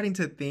I'm starting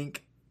to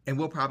think, and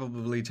we'll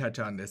probably touch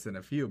on this in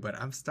a few,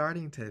 but I'm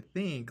starting to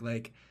think,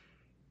 like,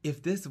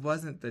 if this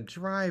wasn't the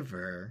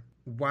driver,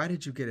 why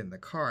did you get in the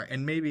car?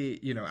 And maybe,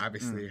 you know,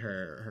 obviously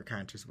her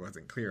conscience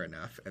wasn't clear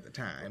enough at the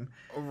time.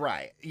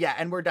 Right. Yeah.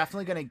 And we're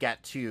definitely going to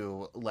get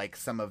to like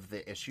some of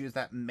the issues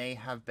that may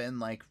have been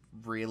like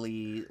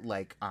really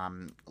like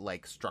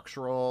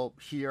structural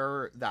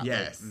here that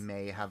like,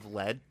 may have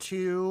led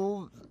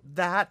to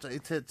that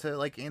to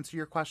like answer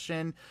your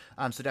question.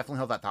 So definitely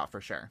hold that thought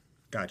for sure.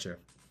 Gotcha.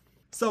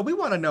 So we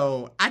want to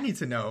know, I need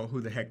to know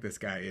who the heck this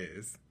guy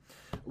is.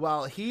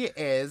 Well, he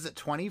is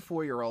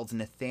 24-year-old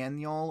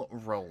Nathaniel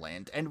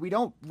Rowland, and we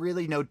don't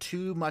really know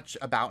too much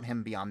about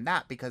him beyond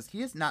that because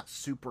he is not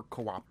super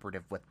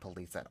cooperative with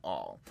police at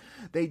all.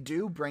 They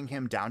do bring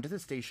him down to the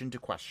station to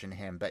question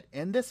him, but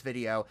in this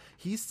video,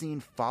 he's seen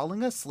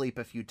falling asleep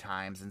a few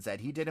times and said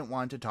he didn't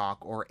want to talk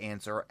or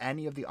answer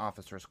any of the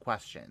officers'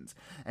 questions.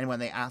 And when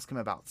they ask him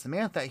about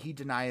Samantha, he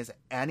denies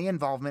any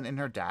involvement in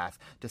her death,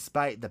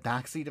 despite the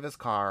backseat of his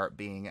car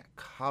being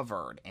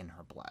covered in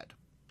her blood.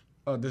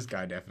 Oh, this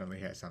guy definitely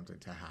has something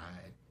to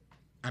hide.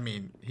 I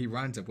mean, he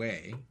runs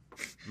away.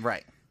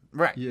 Right.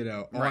 You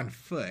know, on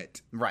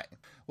foot. Right.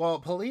 Well,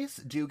 police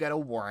do get a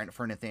warrant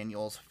for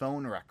Nathaniel's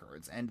phone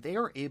records, and they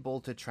are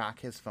able to track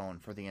his phone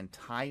for the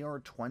entire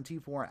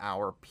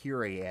 24-hour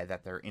period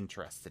that they're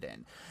interested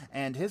in.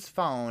 And his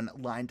phone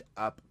lined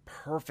up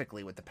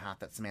perfectly with the path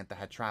that Samantha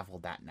had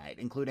traveled that night,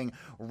 including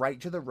right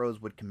to the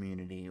Rosewood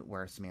community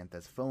where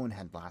Samantha's phone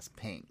had last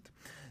pinged.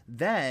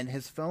 Then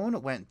his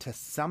phone went to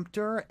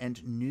Sumter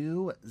and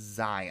New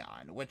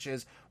Zion, which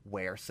is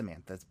where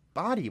Samantha's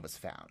body was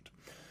found.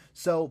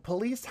 So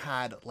police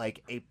had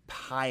like a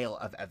pile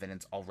of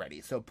evidence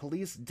already. So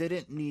police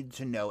didn't need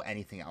to know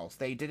anything else.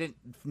 They didn't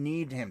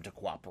need him to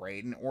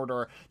cooperate in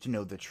order to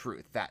know the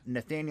truth that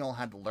Nathaniel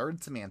had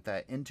lured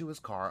Samantha into his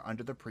car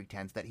under the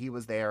pretense that he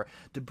was there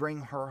to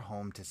bring her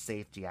home to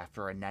safety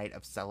after a night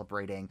of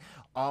celebrating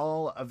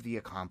all of the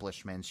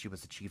accomplishments she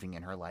was achieving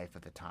in her life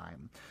at the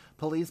time.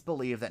 Police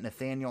believe that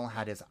Nathaniel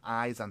had his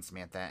eyes on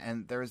Samantha,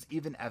 and there's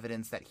even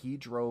evidence that he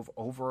drove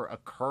over a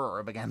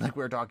curb, again, like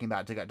we were talking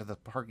about, to get to the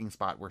parking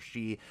spot where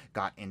she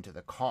got into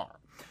the car.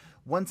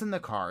 Once in the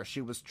car, she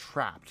was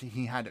trapped.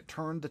 He had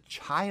turned the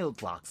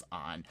child locks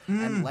on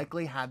and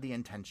likely had the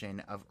intention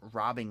of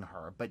robbing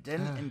her, but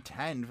didn't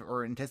intend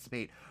or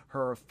anticipate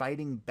her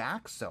fighting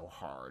back so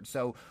hard.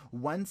 So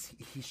once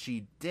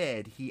she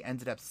did, he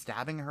ended up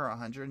stabbing her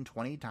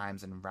 120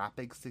 times in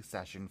rapid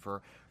succession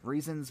for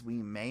reasons we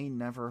may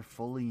never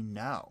fully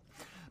know,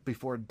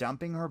 before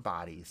dumping her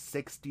body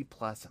 60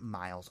 plus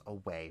miles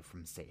away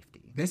from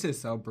safety. This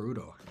is so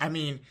brutal. I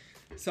mean,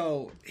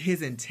 so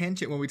his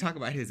intention, when we talk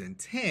about his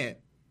intent,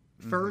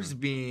 first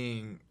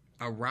being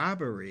a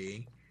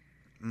robbery,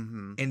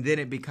 Mm-hmm. And then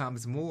it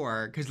becomes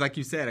more, because like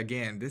you said,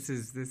 again, this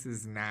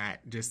is not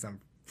just some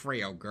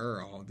frail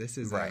girl. This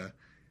is a,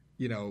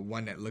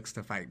 one that looks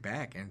to fight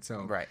back. And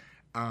so,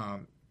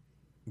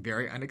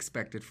 very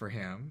unexpected for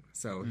him.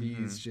 So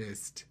he's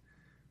just,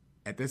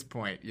 at this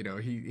point,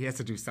 he has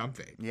to do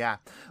something. Yeah.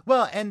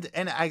 Well, and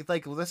I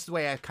like, well, this is the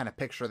way I kind of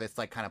picture this,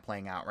 like, kind of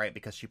playing out, right?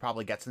 Because she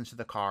probably gets into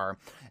the car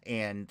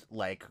and,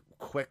 like,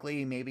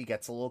 quickly maybe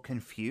gets a little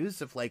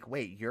confused of, like,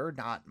 wait, you're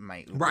not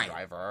my Uber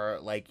driver.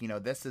 Like,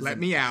 this isn't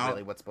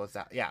really what's supposed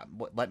to,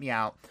 let me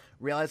out.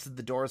 Realizes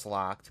the door's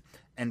locked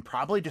and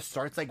probably just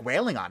starts, like,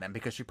 wailing on him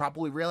because she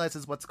probably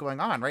realizes what's going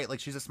on, right?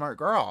 Like, she's a smart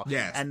girl.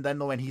 Yes. And then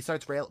when he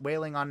starts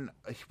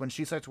when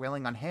she starts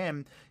wailing on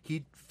him,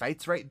 he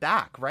fights right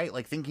back, right?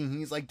 Like, thinking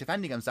he's, like,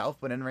 defending himself,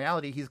 but in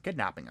reality, he's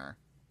kidnapping her.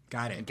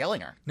 Got it. And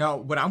killing her. No,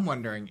 what I'm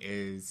wondering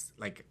is,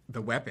 like,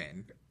 the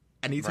weapon.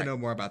 I need to know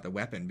more about the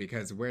weapon,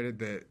 because where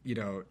did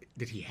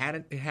did he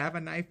have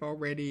a knife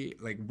already?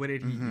 Like, what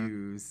did he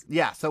use?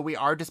 Yeah, so we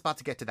are just about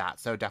to get to that.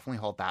 So definitely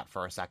hold that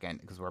for a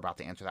second, because we're about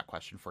to answer that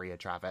question for you,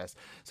 Travis.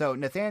 So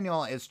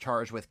Nathaniel is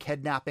charged with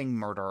kidnapping,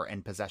 murder,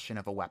 and possession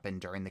of a weapon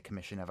during the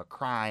commission of a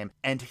crime,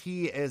 and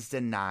he is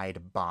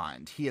denied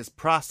bond. He is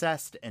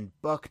processed and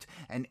booked,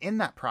 and in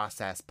that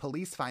process,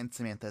 police find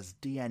Samantha's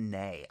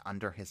DNA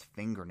under his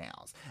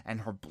fingernails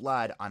and her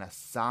blood on a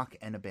sock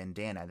and a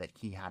bandana that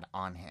he had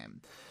on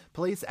him.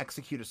 Police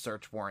execute a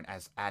search warrant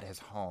at his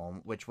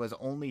home, which was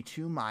only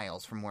 2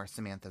 miles from where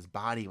Samantha's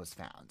body was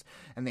found.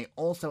 And they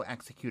also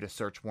execute a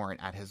search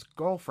warrant at his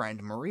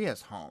girlfriend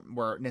Maria's home,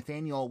 where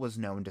Nathaniel was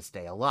known to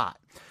stay a lot.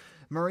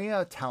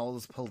 Maria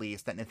tells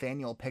police that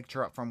Nathaniel picked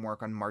her up from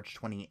work on March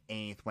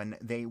 28th. When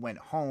they went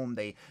home,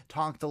 they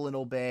talked a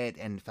little bit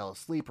and fell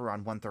asleep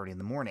around 1:30 in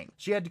the morning.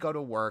 She had to go to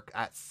work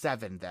at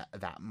 7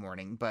 that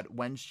morning, but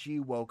when she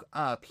woke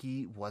up,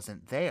 he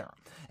wasn't there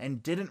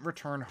and didn't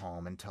return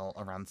home until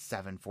around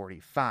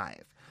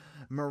 7:45.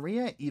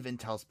 Maria even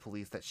tells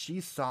police that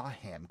she saw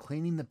him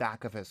cleaning the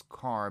back of his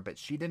car, but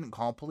she didn't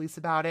call police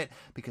about it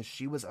because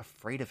she was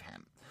afraid of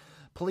him.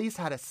 Police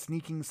had a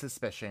sneaking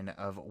suspicion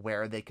of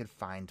where they could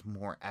find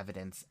more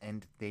evidence,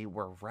 and they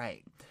were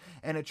right.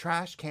 In a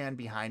trash can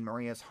behind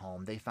Maria's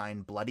home, they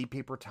find bloody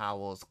paper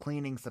towels,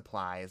 cleaning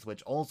supplies,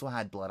 which also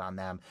had blood on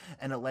them,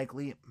 and a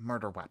likely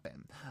murder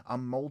weapon. A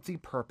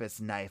multi-purpose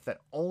knife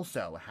that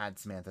also had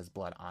Samantha's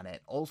blood on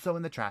it. Also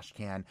in the trash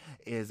can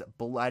is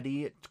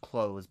bloody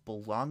clothes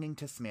belonging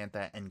to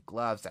Samantha and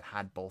gloves that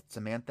had both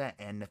Samantha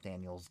and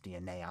Nathaniel's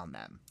DNA on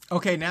them.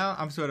 Okay, now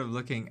I'm sort of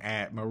looking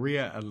at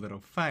Maria a little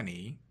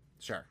funny.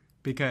 Sure.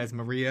 Because,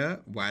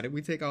 Maria, why did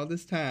we take all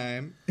this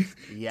time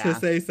to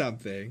say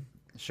something?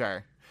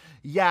 Sure.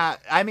 Yeah,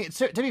 I mean,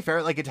 to be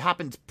fair, like, it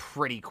happened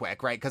pretty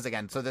quick, right? Because,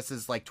 again, so this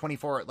is like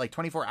 24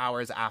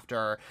 hours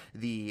after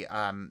the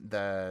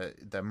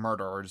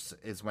murders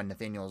is when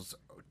Nathaniel's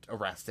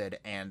arrested,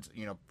 and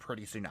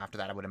pretty soon after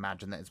that, I would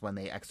imagine that is when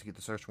they execute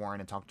the search warrant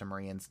and talk to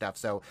Maria and stuff.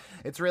 So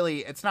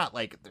it's not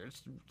like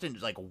there's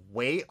didn't like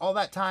wait all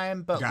that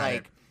time, but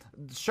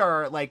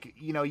sure, like,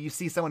 you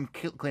see someone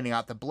cleaning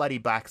out the bloody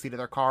backseat of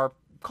their car,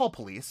 call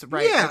police,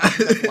 right? Yeah.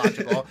 That's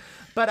logical.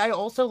 But I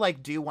also,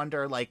 like, do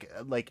wonder, like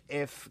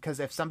if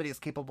somebody is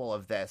capable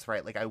of this,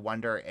 right? Like, I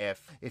wonder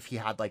if he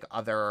had, like,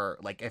 other,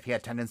 like, if he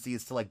had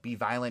tendencies to, like, be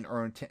violent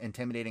or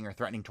intimidating or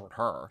threatening toward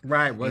her.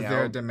 Right. Was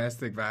there a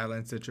domestic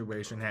violence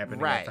situation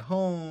happening at the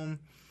home?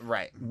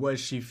 Right. Was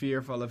she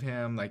fearful of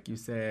him, like you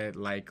said,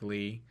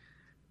 likely?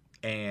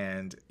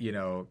 And,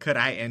 could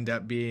I end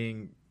up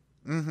being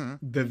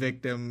the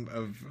victim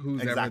of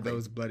whoever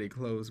those bloody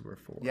clothes were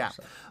for? Yeah.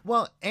 So.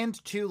 Well, and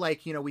too,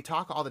 like, we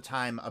talk all the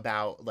time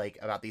about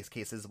these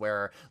cases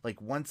where, like,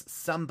 once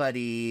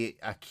somebody,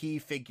 a key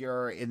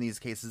figure in these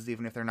cases,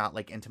 even if they're not,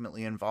 like,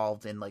 intimately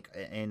involved in, like,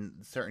 in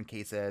certain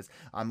cases,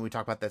 we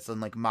talk about this in,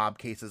 like, mob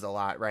cases a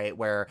lot, right?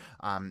 Where,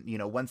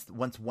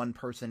 once one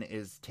person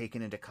is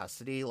taken into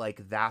custody,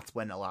 like, that's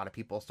when a lot of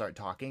people start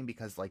talking,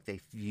 because, like, they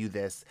view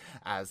this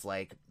as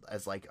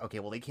okay,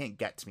 well, they can't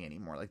get to me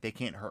anymore. Like, they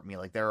can't hurt me.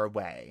 Like, they're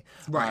away.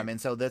 Right. And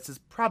so this is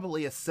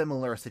probably a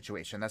similar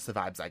situation. That's the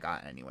vibes I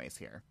got anyways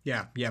here.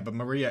 Yeah, but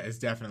Maria is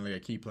definitely a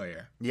key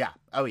player. Yeah.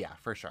 Oh, yeah,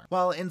 for sure.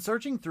 Well, in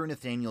searching through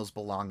Nathaniel's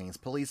belongings,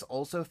 police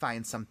also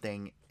find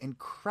something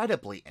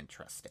incredibly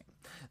interesting.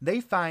 They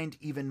find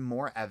even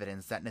more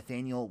evidence that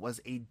Nathaniel was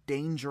a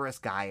dangerous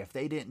guy if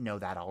they didn't know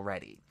that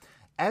already.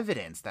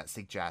 Evidence that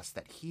suggests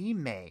that he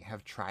may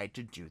have tried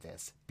to do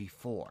this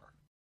before.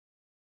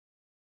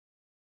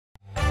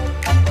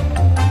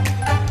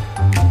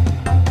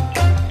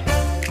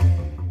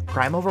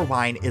 Crime Over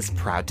Wine is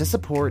proud to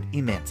support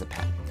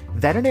Emancipet.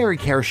 Veterinary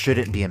care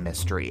shouldn't be a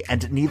mystery,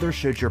 and neither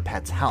should your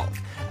pet's health.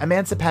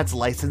 Emancipet's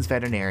licensed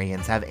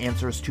veterinarians have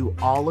answers to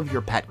all of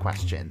your pet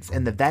questions.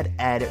 In the Vet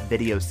Ed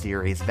video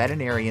series,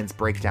 veterinarians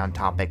break down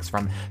topics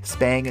from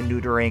spaying and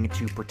neutering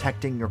to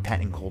protecting your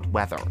pet in cold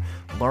weather.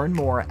 Learn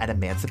more at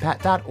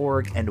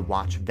emancipet.org and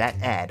watch Vet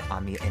Ed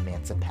on the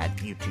Emancipet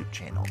YouTube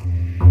channel.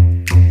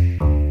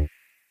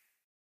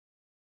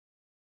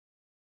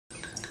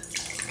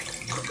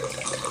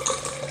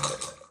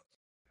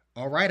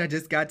 All right, I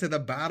just got to the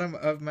bottom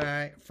of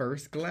my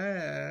first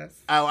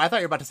glass. Oh, I thought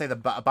you were about to say the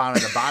bottom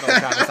of the bottle,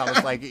 Travis. I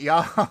was like,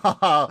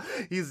 yo,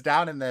 he's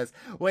down in this.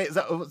 Wait,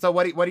 so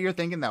what are you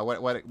thinking though?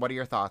 What are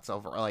your thoughts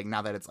over like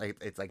now that it's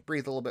like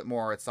breathed a little bit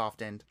more, it's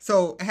softened?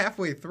 So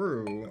halfway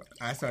through,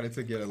 I started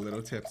to get a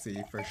little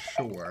tipsy for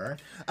sure.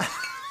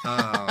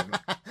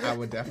 I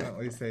would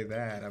definitely say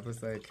that. I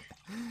was like,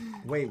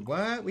 wait,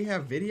 what? We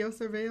have video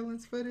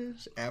surveillance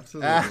footage?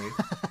 Absolutely.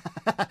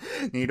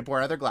 Need to pour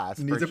another glass.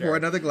 Pour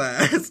another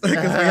glass because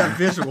we have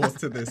visuals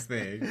to this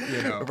thing,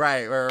 you know.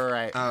 Right.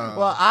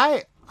 Well,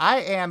 I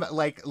am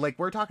like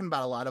we're talking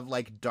about a lot of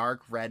like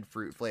dark red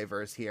fruit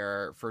flavors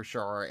here for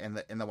sure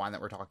in the wine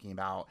that we're talking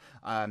about.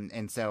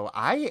 And so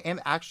I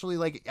am actually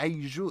like I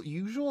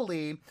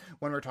usually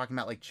when we're talking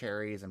about like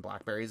cherries and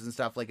blackberries and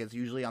stuff, like it's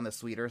usually on the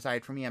sweeter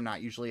side for me. I'm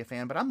not usually a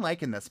fan, but I'm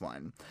liking this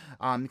one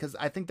because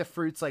I think the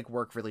fruits like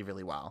work really,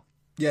 really well.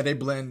 Yeah, they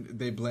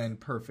blend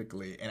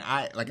perfectly. And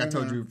I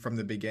told you from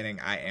the beginning,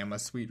 I am a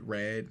sweet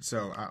red,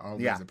 so I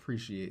always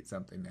appreciate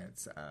something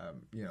that's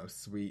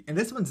sweet. And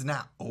this one's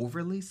not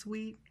overly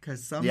sweet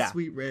because some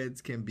sweet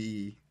reds can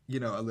be,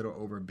 a little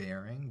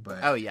overbearing,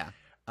 but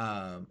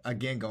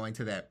again going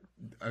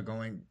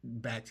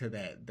back to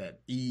that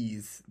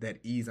ease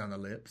on the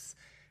lips.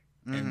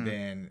 And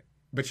then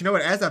but you know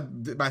what, as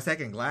my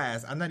second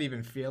glass, I'm not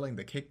even feeling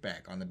the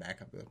kickback on the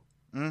back of the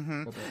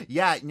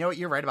Yeah, you know what?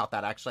 You're right about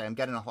that. Actually, I'm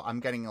getting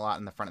a lot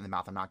in the front of the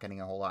mouth. I'm not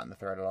getting a whole lot in the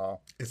throat at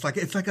all. It's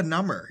like a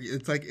number.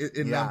 It's like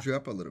it numbs you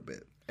up a little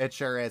bit. It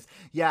sure is.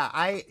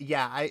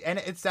 And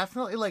it's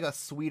definitely like a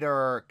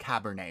sweeter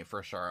Cabernet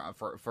for sure.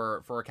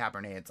 For a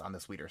Cabernet, it's on the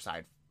sweeter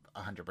side.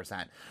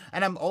 100%.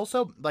 And I'm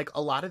also like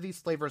a lot of these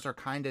flavors are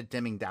kind of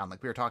dimming down.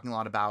 Like we were talking a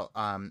lot about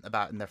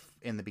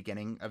in the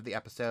beginning of the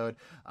episode,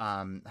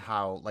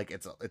 how like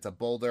it's a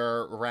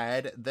bolder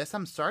red. This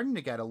I'm starting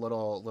to get a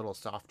little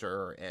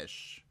softer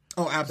ish.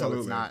 Oh, absolutely.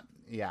 So it's not.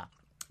 Yeah,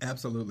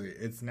 absolutely.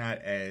 It's not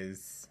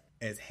as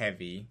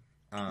heavy.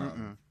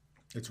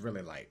 It's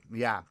really light.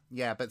 Yeah,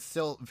 but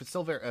still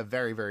a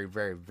very, very,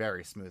 very,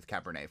 very smooth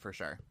Cabernet for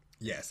sure.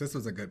 Yes, this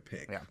was a good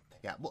pick.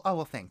 Yeah.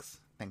 Well, thanks.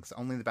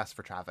 Only the best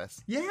for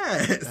Travis.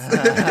 Yes.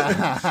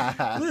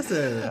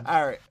 Listen.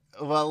 All right.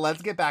 Well,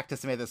 let's get back to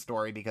Samantha's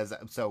story because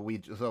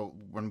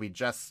when we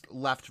just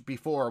left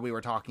before, we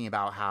were talking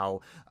about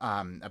how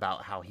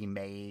he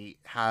may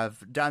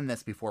have done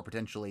this before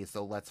potentially.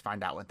 So let's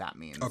find out what that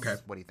means. Okay.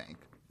 What do you think?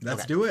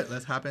 Let's do it.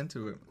 Let's hop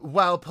into it.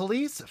 Well,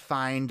 police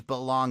find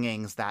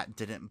belongings that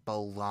didn't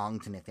belong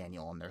to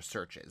Nathaniel in their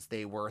searches.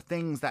 They were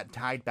things that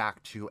tied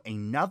back to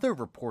another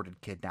reported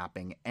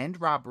kidnapping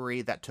and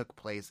robbery that took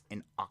place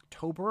in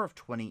October of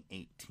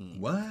 2018.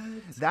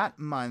 What? That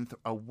month,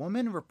 a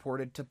woman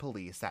reported to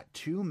police that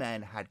two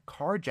men had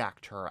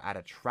carjacked her at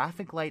a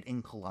traffic light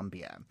in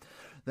Colombia.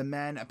 The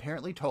men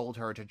apparently told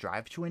her to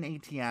drive to an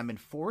ATM and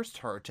forced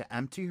her to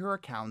empty her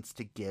accounts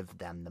to give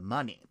them the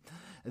money.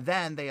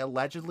 Then they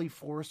allegedly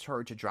forced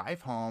her to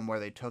drive home where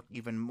they took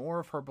even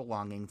more of her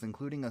belongings,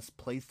 including a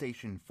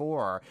PlayStation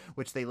 4,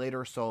 which they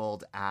later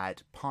sold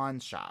at pawn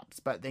shops,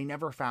 but they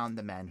never found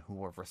the men who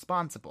were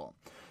responsible.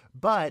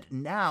 But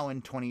now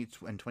in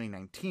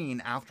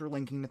 2019, after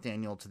linking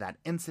Nathaniel to that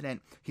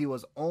incident, he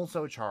was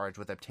also charged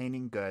with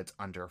obtaining goods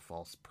under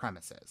false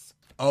premises.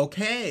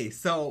 Okay,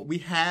 so we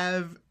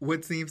have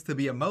what seems to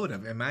be a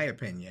motive, in my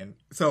opinion.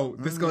 So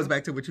this goes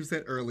back to what you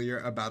said earlier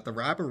about the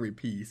robbery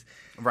piece.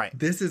 Right.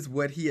 This is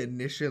what he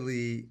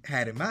initially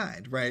had in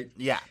mind, right?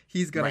 Yeah.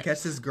 He's going to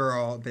catch this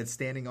girl that's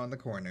standing on the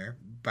corner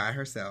by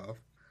herself.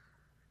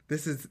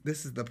 This is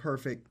the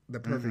perfect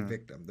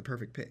victim, the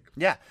perfect pick.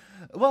 Yeah.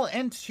 Well,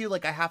 and too,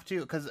 like, I have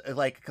to, because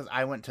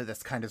I went to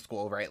this kind of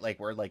school, right? Like,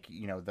 where, like,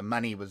 the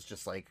money was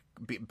just, like,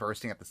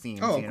 bursting at the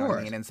seams. Oh, you know of course. What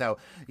I mean? And so,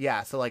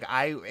 yeah, so, like,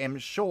 I am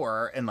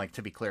sure, and, like,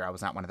 to be clear, I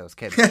was not one of those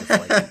kids. Just,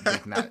 like,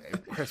 making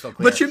that crystal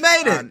clear. But you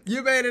made it.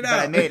 You made it out.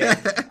 But I made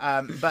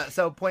it. But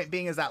so point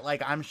being is that,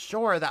 like, I'm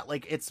sure that,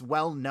 like, it's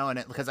well known,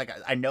 because, like,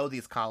 I know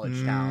these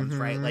college towns,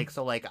 right? Like,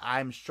 so, like,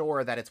 I'm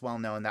sure that it's well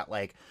known that,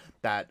 like,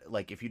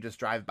 if you just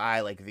drive by,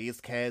 like, these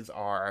kids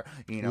are,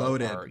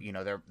 loaded. Or,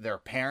 their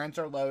parents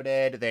are loaded.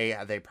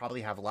 They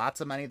probably have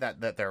lots of money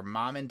that their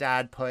mom and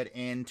dad put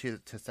into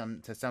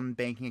some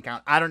banking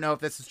account. I don't know if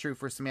this is true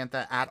for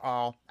Samantha at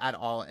all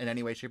in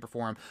any way, shape, or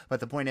form. But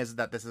the point is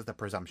that this is the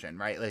presumption,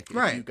 right? Like,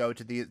 if you go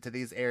to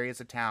these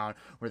areas of town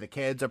where the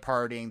kids are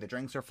partying, the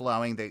drinks are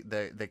flowing,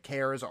 the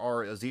cares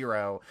are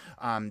zero,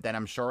 then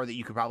I'm sure that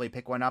you could probably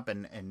pick one up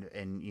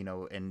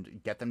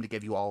and get them to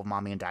give you all of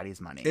mommy and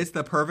daddy's money. It's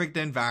the perfect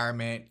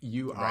environment.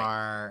 You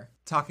are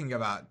talking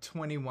about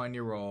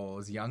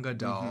 21-year-olds, young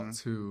adults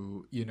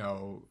who,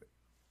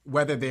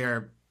 whether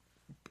they're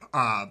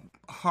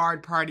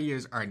hard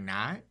partiers or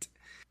not,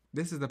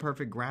 this is the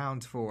perfect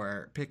grounds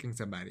for picking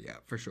somebody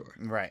up, for sure.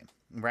 Right.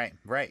 Right.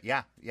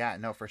 Yeah,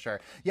 no, for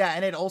sure. Yeah,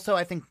 and it also,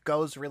 I think,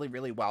 goes really,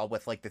 really well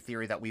with, like, the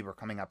theory that we were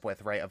coming up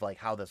with, right, of, like,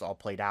 how this all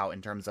played out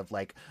in terms of,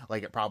 like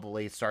it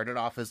probably started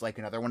off as, like,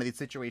 another one of these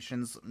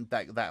situations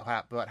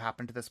what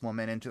happened to this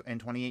woman in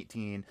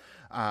 2018,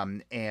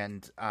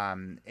 and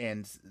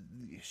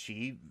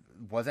she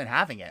wasn't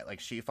having it. Like,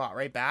 she fought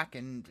right back,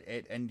 and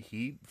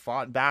he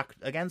fought back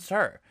against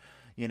her,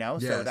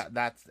 Yes. So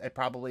it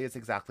probably is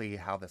exactly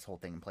how this whole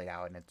thing played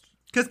out, and it's...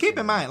 Because keep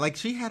in mind, like,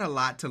 she had a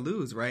lot to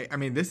lose, right? I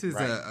mean, this is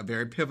a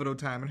very pivotal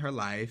time in her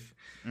life.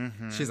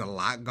 Mm-hmm. She's a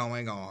lot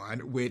going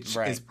on, which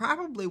is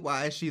probably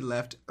why she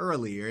left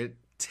earlier.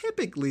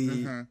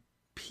 Typically,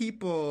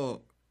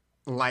 people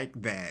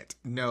like that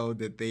know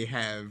that they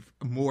have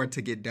more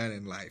to get done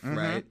in life,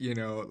 right?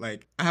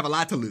 Like, I have a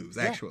lot to lose,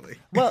 actually.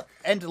 Well,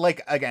 and,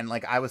 like, again,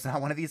 like, I was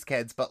not one of these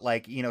kids, but,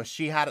 like,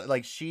 she had,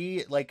 like,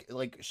 she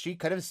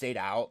could have stayed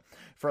out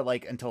for,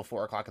 like, until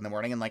 4:00 in the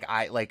morning, and, like,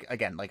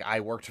 I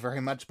worked very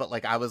much, but,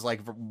 like, I was,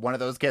 like, one of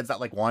those kids that,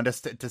 like, wanted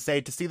to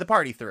see the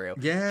party through.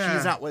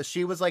 Yeah.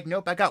 She was like,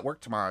 nope, I got work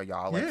tomorrow,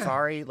 y'all. Like,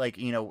 sorry, like,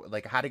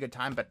 like, had a good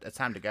time, but it's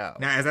time to go.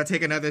 Now, as I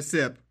take another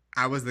sip,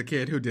 I was the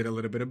kid who did a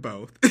little bit of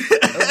both.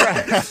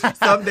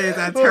 Some days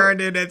I turned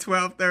in at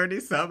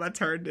 12:30. Some I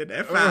turned in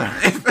at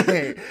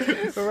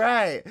 5.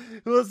 Right.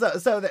 Well,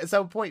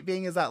 so point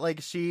being is that, like,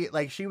 she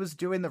was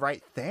doing the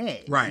right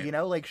thing. Right.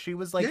 Like, she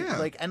was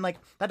like, and, like,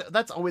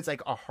 that's always,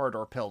 like, a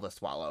harder pill to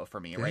swallow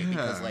for me, right?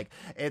 Because, like,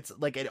 it's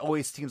like, it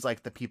always seems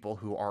like the people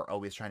who are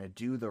always trying to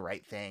do the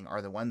right thing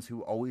are the ones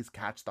who always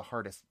catch the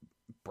hardest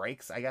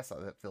breaks. I guess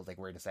that feels like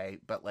weird to say,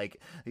 but,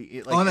 like,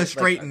 on a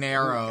straight and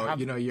narrow,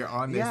 you're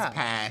on this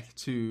path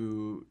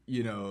to,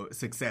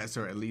 success,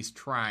 or at least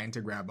trying to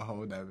grab a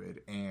hold of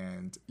it,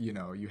 and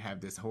you have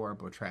this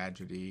horrible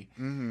tragedy.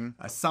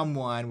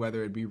 Someone,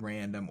 whether it be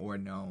random or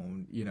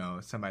known,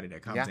 somebody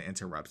that comes and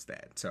interrupts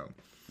that. So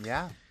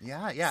yeah.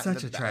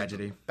 Such a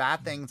tragedy.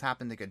 Bad things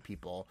happen to good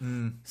people.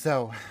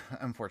 So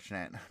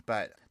unfortunate.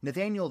 But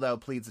Nathaniel, though,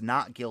 pleads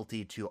not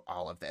guilty to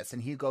all of this,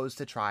 and he goes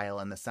to trial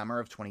in the summer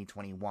of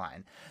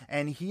 2021.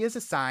 And he is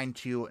assigned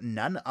to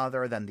none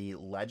other than the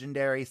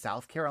legendary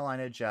South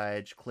Carolina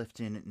judge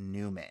Clifton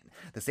Newman,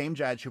 the same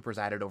judge who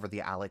presided over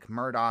the Alec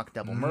Murdaugh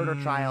double murder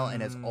trial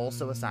and is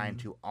also assigned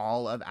to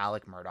all of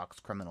Alec Murdaugh's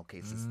criminal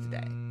cases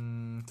today.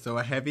 So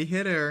a heavy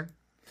hitter.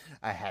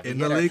 In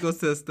the legal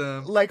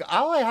system. Like,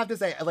 all I have to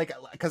say, like,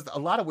 because a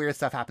lot of weird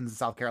stuff happens in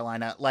South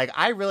Carolina. Like,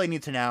 I really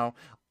need to know,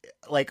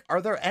 like,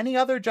 are there any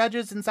other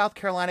judges in South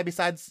Carolina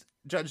besides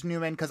Judge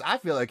Newman? Because I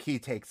feel like he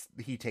takes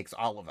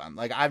all of them.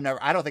 Like, I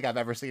don't think I've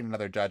ever seen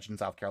another judge in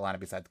South Carolina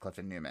besides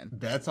Clifton Newman.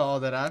 That's all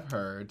that I've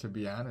heard, to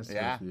be honest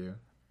with you.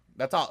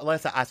 That's all.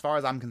 Listen, as far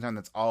as I'm concerned,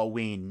 that's all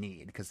we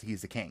need, because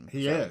he's the king.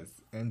 He is,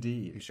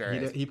 indeed. He sure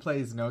is. He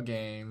plays no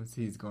games.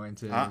 He's going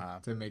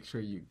to make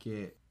sure you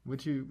get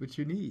what you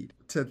need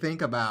to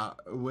think about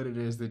what it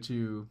is that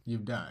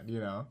you've done,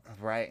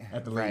 right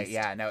at the right least.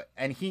 Yeah, no,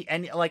 and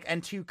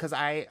too, because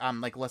I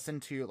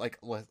listened to I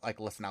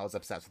was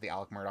obsessed with the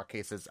Alec Murdaugh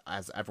cases,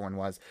 as everyone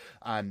was,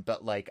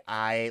 but like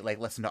I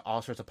listened to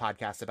all sorts of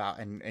podcasts about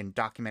and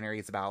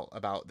documentaries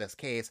about this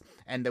case,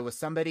 and there was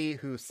somebody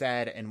who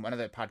said in one of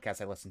the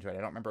podcasts I listened to, I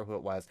don't remember who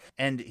it was,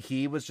 and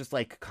he was just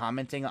like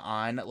commenting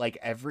on like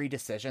every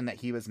decision that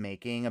he was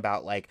making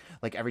about like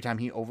every time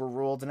he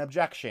overruled an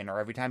objection, or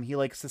every time he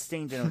like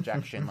sustained an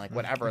objection, like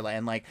whatever,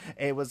 and like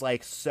it was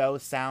like so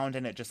sound,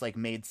 and it just like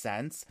made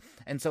sense.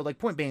 And so like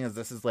point being is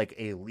this is like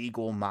a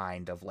legal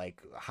mind of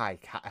like high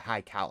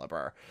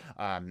caliber,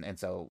 and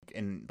so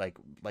in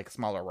like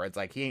smaller words,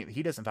 like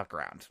he doesn't fuck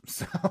around.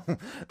 So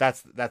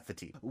that's the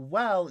tea.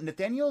 Well,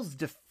 Nathaniel's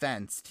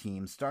defense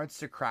team starts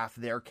to craft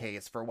their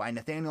case for why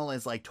Nathaniel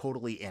is like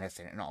totally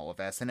innocent in all of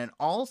this, and it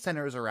all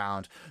centers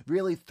around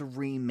really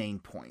three main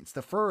points.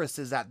 The first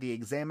is that the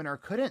examiner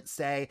couldn't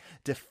say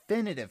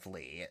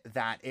definitively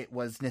that it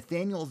was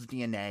Nathaniel's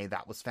DNA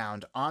that was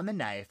found on the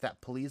knife that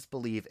police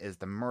believe is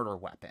the murder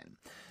weapon.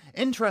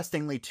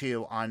 Interestingly,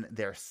 too, on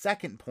their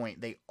second point,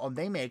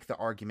 they make the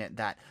argument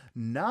that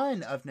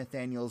none of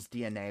Nathaniel's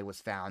DNA was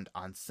found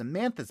on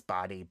Samantha's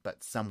body,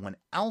 but someone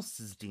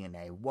else's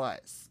DNA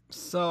was.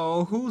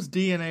 So whose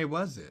DNA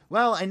was it?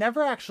 Well, I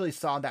never actually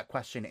saw that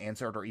question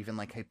answered or even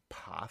like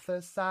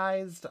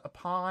hypothesized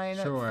upon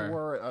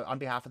on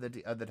behalf of the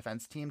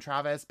defense team,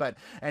 Travis.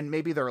 And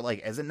maybe there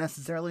like isn't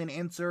necessarily an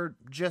answer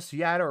just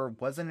yet, or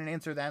wasn't an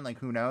answer then, like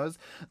who knows.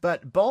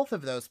 But both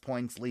of those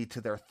points lead to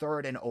their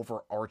third and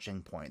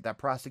overarching point, that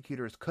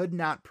prosecutors could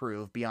not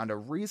prove beyond a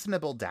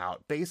reasonable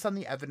doubt, based on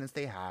the evidence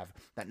they have,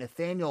 that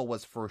Nathaniel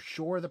was for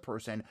sure the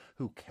person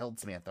who killed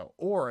Samantha,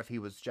 or if he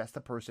was just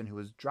the person who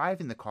was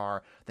driving the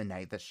car the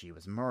night that she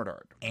was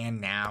murdered.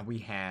 And now we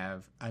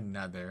have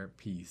another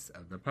piece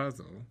of the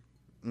puzzle.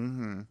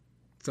 Mm-hmm.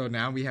 So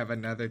now we have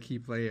another key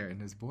player in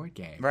this board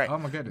game. Right. Oh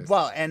my goodness.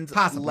 Well, and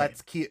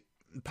let's keep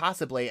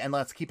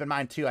in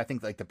mind too, I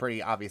think like the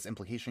pretty obvious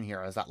implication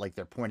here is that like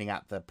they're pointing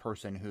at the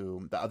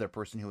other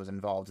person who was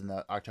involved in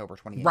the October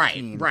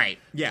 2018 right,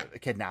 yeah,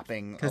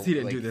 kidnapping, because he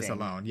didn't do this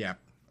alone. Yeah,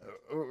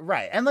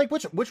 Right. And like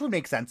which would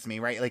make sense to me,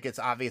 right? Like it's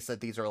obvious that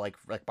these are like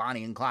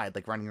Bonnie and Clyde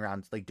like running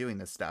around like doing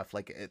this stuff.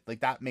 Like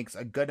that makes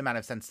a good amount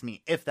of sense to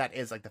me if that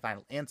is like the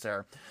final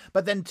answer.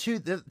 But then to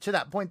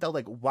that point though,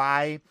 like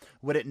why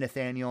wouldn't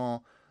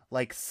Nathaniel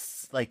like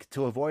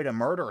to avoid a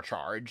murder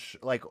charge,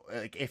 like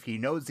if he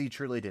knows he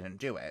truly didn't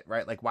do it,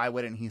 right? Like why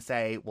wouldn't he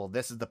say, well,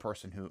 this is the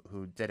person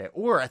who did it,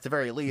 or at the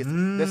very least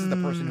this is the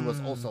person who was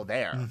also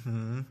there.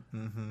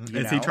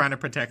 Is he trying to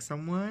protect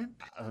someone?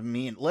 I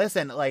mean,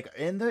 listen, like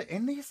in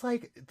these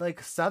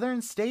like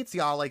southern states,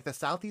 y'all, like the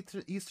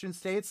southeastern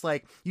states,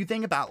 like you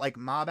think about like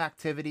mob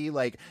activity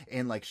like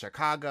in like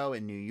Chicago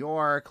and New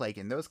York, like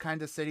in those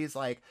kinds of cities,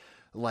 like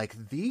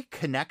the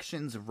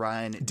connections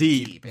run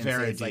deep in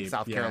very states deep, like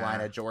South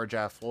Carolina,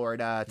 Georgia,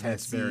 Florida,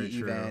 Tennessee,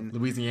 even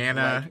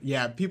Louisiana.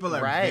 Like, people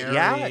are right.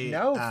 very,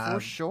 for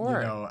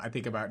sure. I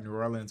think about New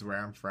Orleans, where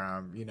I'm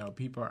from.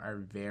 People are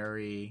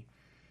very,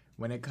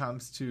 when it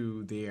comes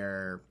to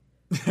their,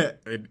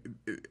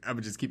 I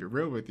would just keep it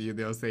real with you.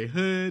 They'll say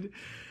hood.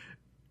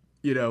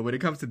 When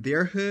it comes to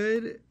their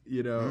hood,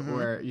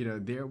 or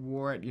their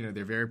ward,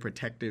 they're very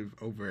protective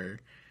over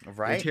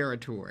their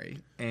territory,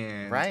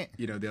 and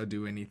they'll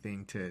do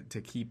anything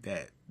to keep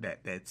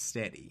that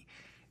steady.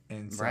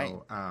 And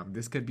so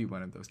this could be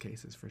one of those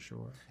cases for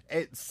sure.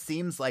 It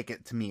seems like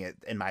it to me,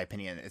 in my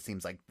opinion, it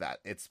seems like that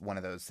it's one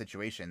of those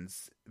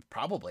situations,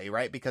 probably,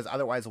 right? Because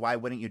otherwise, why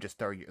wouldn't you just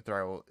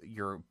throw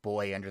your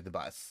boy under the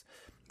bus?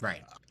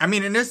 Right. I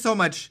mean, and there's so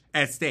much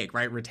at stake,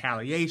 right?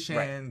 Retaliation.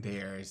 Right.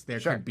 There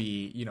could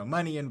be,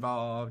 money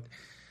involved.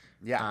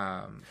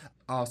 Yeah.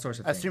 All sorts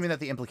of things. Assuming that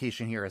the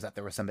implication here is that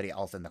there was somebody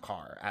else in the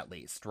car, at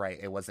least, right?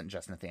 It wasn't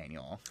just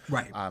Nathaniel.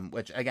 Right.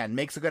 Which, again,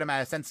 makes a good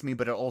amount of sense to me,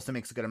 but it also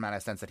makes a good amount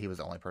of sense that he was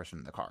the only person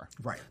in the car.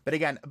 Right.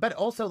 But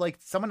also, like,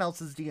 someone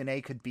else's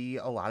DNA could be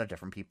a lot of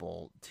different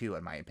people, too,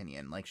 in my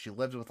opinion. Like, she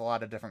lives with a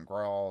lot of different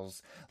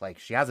girls. Like,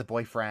 she has a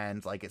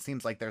boyfriend. Like, it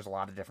seems like there's a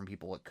lot of different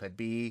people it could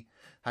be,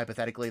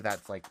 hypothetically,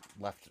 that's, like,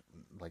 left,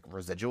 like,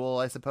 residual,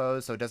 I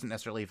suppose. So it doesn't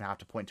necessarily even have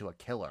to point to a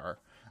killer.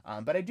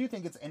 But I do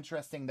think it's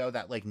interesting, though,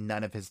 that like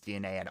none of his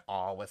DNA at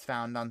all was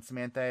found on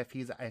Samantha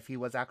if he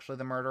was actually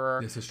the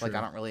murderer. This is true. Like,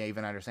 I don't really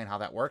even understand how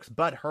that works.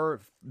 But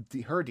her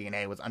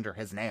DNA was under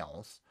his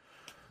nails.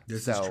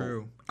 This is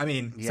true. I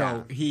mean,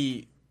 so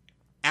he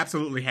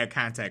absolutely had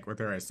contact with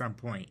her at some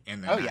point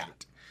in the night.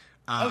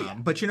 Yeah.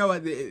 But you know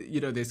what?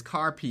 This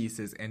car piece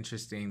is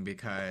interesting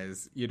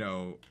because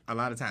a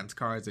lot of times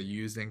cars are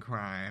used in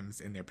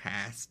crimes and they're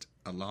passed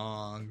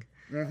along.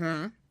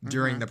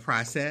 During the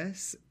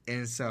process,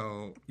 and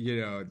so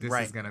this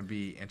is going to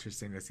be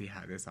interesting to see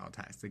how this all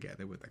ties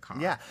together with the car.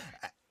 Yeah,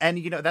 and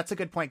that's a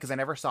good point because I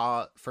never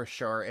saw for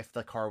sure if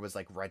the car was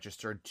like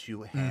registered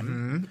to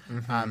him.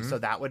 So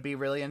that would be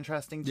really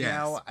interesting to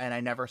know, and I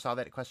never saw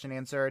that question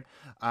answered.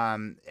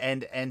 And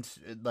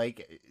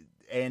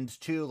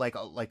too, like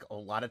a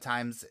lot of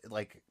times,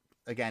 like,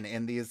 again,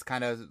 in these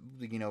kind of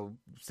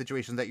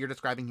situations that you're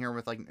describing here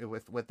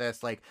with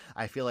this, like,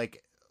 I feel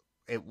like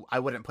I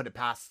wouldn't put it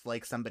past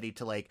like somebody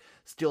to like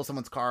steal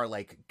someone's car,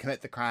 like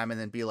commit the crime, and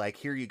then be like,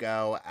 "Here you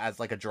go,"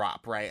 as like a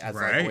drop, right?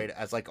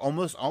 As like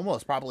almost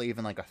probably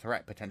even like a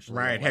threat potentially.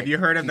 Right. Like, have you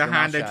heard of the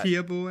Honda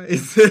Kia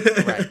boys?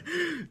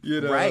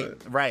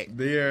 Right.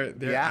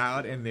 They're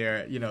out and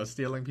they're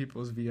stealing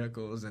people's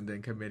vehicles and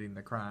then committing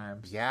the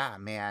crimes. Yeah,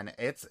 man,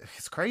 it's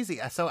crazy.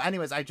 So,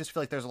 anyways, I just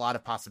feel like there's a lot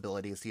of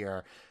possibilities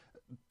here.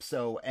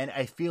 So, and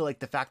I feel like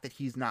the fact that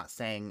he's not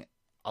saying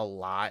a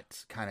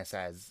lot kind of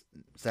says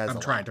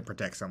I'm trying to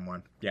protect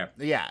someone.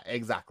 Yeah,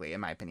 exactly,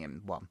 in my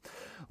opinion.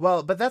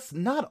 Well, but that's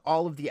not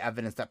all of the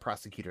evidence that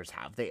prosecutors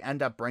have. They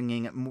end up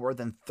bringing more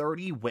than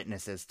 30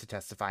 witnesses to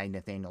testify in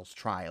Nathaniel's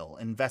trial.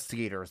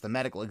 Investigators, the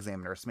medical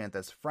examiner,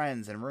 Samantha's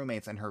friends and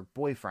roommates, and her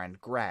boyfriend,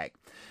 Greg.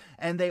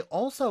 And they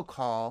also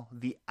call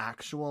the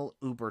actual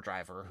Uber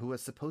driver who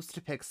was supposed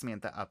to pick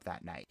Samantha up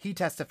that night. He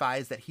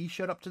testifies that he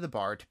showed up to the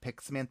bar to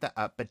pick Samantha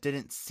up but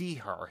didn't see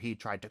her. He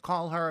tried to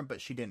call her, but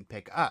she didn't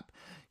pick up.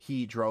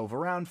 He drove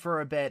around for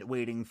a bit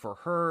waiting for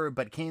her,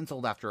 but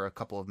canceled after a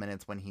couple of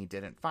minutes when he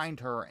didn't find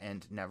her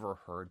and never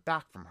heard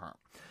back from her.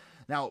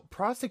 Now,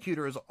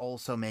 prosecutors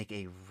also make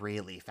a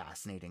really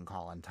fascinating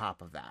call on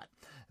top of that.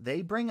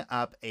 They bring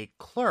up a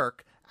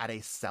clerk at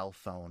a cell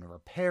phone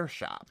repair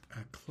shop.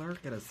 A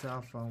clerk at a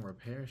cell phone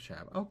repair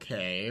shop.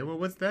 Okay, well,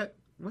 what's that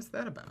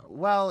about?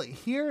 Well,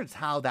 here's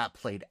how that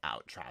played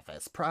out,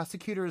 Travis.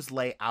 Prosecutors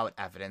lay out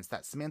evidence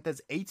that Samantha's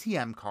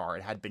ATM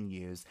card had been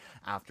used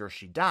after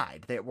she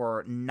died. There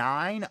were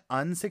 9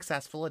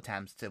 unsuccessful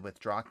attempts to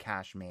withdraw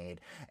cash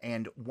made,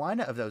 and one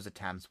of those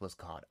attempts was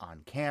caught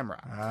on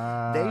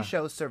camera. They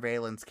show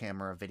surveillance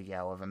camera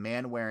video of a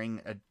man wearing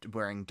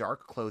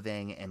dark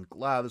clothing and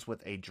gloves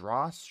with a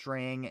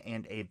drawstring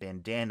and a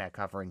bandana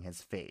covering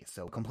his face,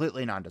 so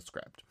completely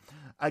nondescript.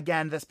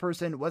 Again, this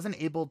person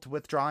wasn't able to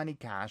withdraw any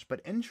cash,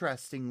 but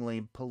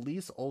interestingly,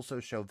 police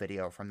also show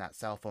video from that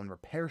cell phone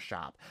repair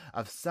shop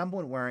of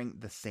someone wearing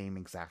the same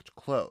exact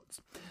clothes.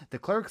 The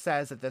clerk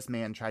says that this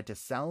man tried to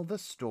sell the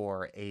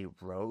store a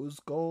rose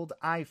gold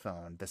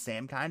iPhone, the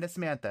same kind as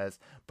Samantha's,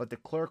 but the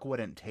clerk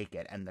wouldn't take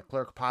it, and the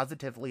clerk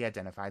positively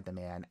identified the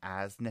man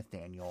as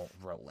Nathaniel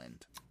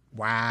Rowland.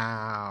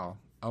 Wow.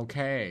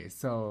 Okay,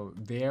 so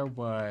there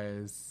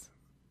was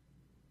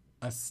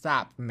a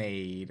stop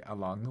made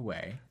along the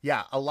way.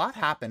 Yeah, a lot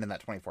happened in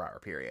that 24-hour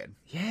period.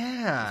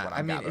 Yeah,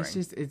 I mean, gathering. It's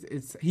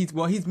just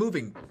he's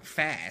moving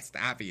fast,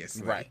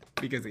 obviously, right?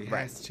 Because he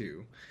has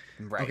to.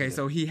 Right. Okay,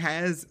 so he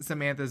has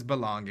Samantha's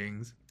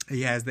belongings.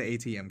 He has the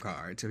ATM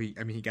card. So he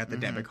got the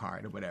debit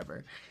card or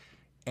whatever,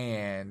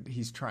 and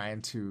he's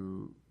trying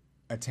to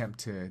attempt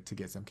to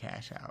get some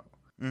cash out.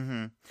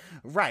 Mm-hmm.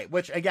 Right,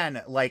 which again,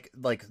 like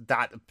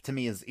that to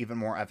me is even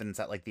more evidence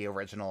that like the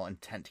original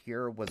intent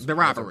here was the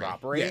robbery. Was a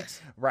robbery.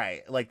 Yes.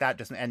 Right, like that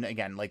just, and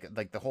again, like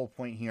the whole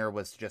point here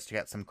was just to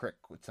get some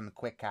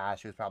quick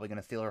cash. He was probably going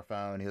to steal her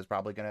phone. He was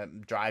probably going to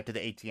drive to the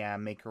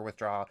ATM, make her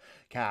withdraw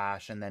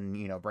cash, and then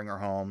bring her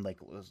home, like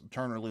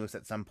turn her loose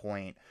at some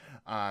point.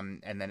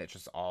 And then it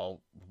just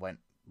all went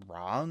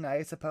wrong,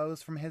 I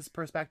suppose, from his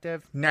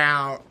perspective.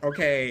 Now,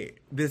 okay,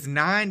 this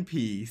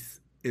 9-piece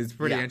is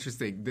pretty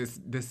interesting.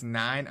 This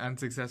 9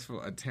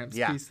 unsuccessful attempts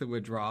piece to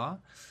withdraw.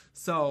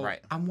 So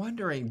I'm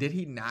wondering, did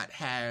he not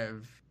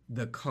have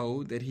the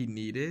code that he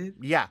needed?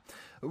 Yeah,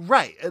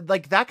 right.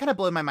 Like that kind of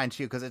blew my mind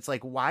too, because it's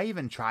like, why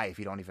even try if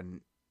you don't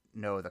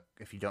know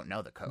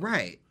the code?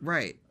 Right.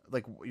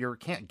 Like you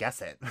can't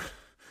guess it.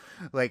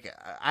 Like,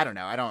 I don't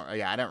know. I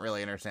don't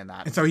really understand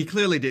that. And so he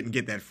clearly didn't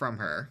get that from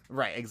her.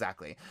 Right,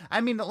 exactly.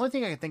 I mean, the only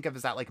thing I can think of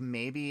is that, like,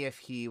 maybe if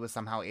he was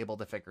somehow able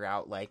to figure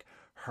out, like,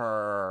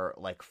 her,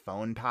 like,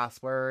 phone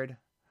password,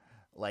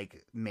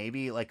 like,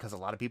 maybe, like, because a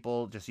lot of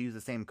people just use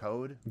the same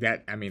code.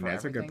 That's everything.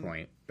 A good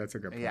point. That's a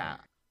good point. Yeah.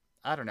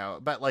 I don't know.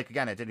 But, like,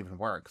 again, it didn't even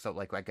work. So,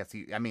 like, I guess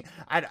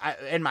I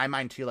in my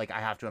mind, too, like,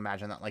 I have to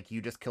imagine that, like,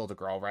 you just killed a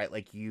girl, right?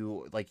 Like,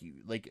 you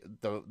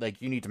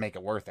need to make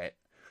it worth it.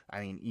 I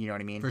mean, you know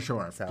what I mean? For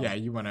sure. So, yeah,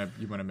 you want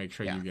to make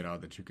sure you get all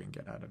that you can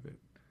get out of it.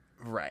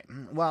 Right.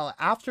 Well,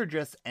 after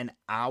just an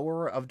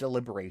hour of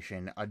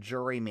deliberation, a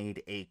jury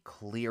made a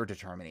clear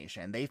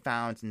determination. They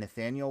found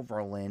Nathaniel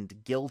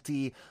Rowland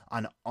guilty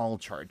on all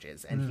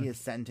charges, and he is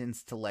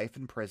sentenced to life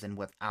in prison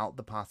without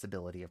the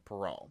possibility of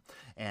parole.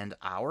 And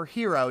our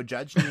hero,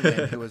 Judge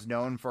Newman, who is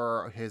known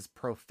for his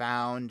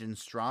profound and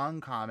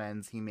strong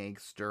comments he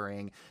makes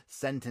during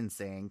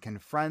sentencing,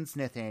 confronts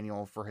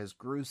Nathaniel for his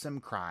gruesome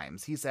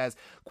crimes. He says,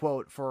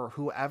 quote, "For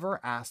whoever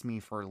asked me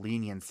for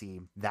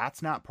leniency,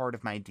 that's not part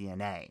of my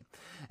DNA."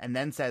 And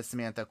then says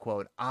Samantha,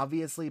 quote,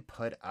 "obviously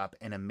put up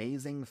an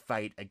amazing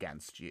fight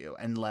against you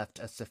and left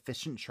a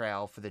sufficient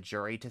trail for the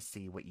jury to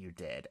see what you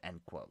did,"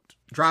 end quote.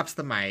 Drops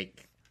the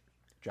mic.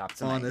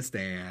 On the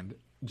stand.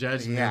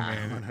 Judge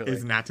Newman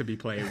is not to be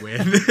played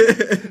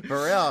with.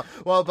 For real.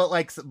 Well, but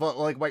like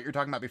what you're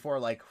talking about before,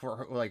 like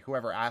for like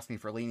whoever asked me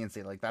for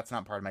leniency, like that's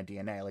not part of my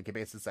DNA. Like he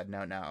basically said,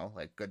 no,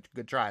 like good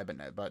try,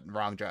 but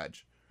wrong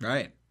judge.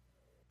 Right.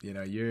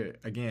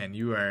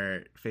 You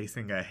are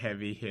facing a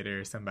heavy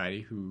hitter, somebody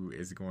who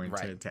is going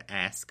to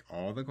ask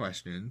all the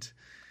questions.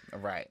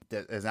 Right.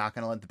 Is not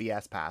going to let the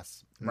BS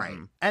pass. Right.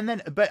 Mm-hmm. And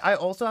then, but I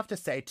also have to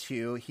say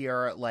too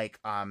here, like,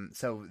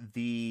 so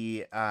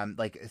the,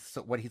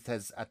 so what he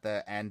says at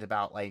the end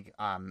about like,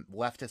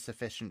 left a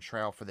sufficient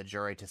trail for the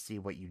jury to see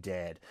what you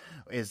did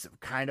is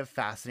kind of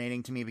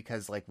fascinating to me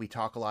because like we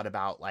talk a lot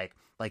about like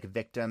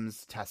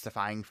victims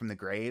testifying from the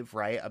grave,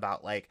 right?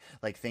 About like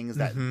things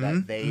that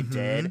they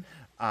did,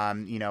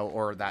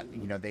 or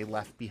that, they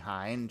left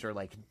behind or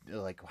like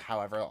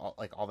however,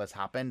 like all this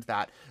happened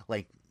that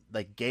like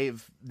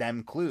gave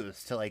them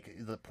clues to like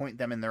point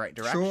them in the right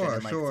direction. Sure,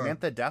 and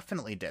Samantha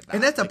definitely did that.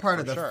 And that's a part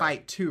of the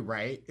fight too,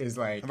 right? Is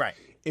like, right.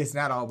 It's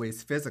not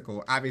always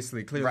physical.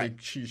 Obviously, clearly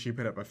she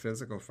put up a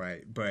physical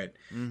fight, but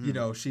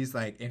she's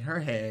like in her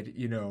head,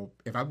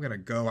 if I'm going to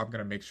go, I'm going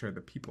to make sure the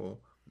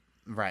people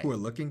who are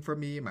looking for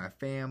me, my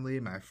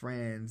family, my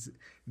friends,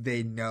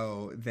 they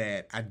know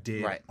that I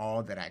did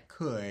all that I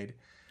could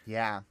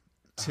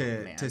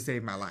to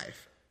save my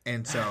life.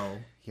 And so,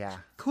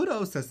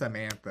 kudos to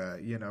Samantha,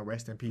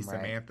 rest in peace,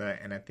 Samantha.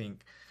 And I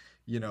think,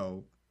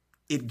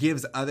 it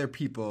gives other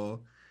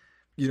people,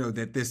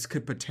 that this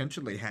could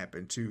potentially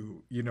happen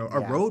to,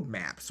 a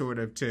roadmap sort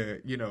of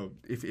to,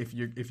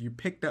 if you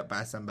picked up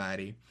by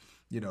somebody,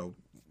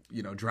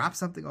 drop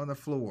something on the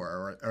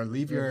floor or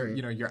leave your,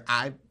 your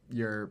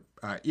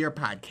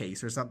earpod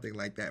case or something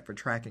like that for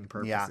tracking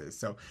purposes.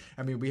 Yeah. So,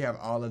 I mean, we have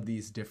all of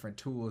these different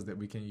tools that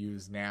we can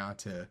use now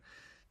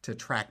to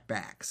track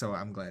back. So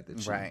I'm glad that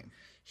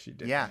she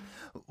did that.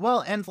 Well,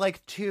 and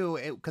like too,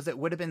 because it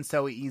would have been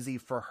so easy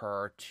for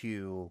her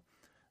to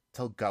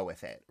go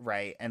with it,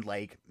 right? And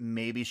like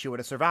maybe she would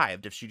have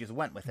survived if she just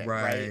went with it,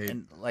 right?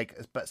 And like,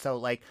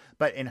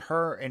 but in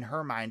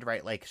her mind,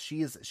 right? Like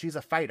she's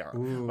a fighter,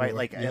 right?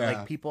 Like and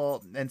like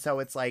people, and so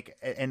it's like,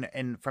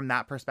 and from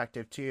that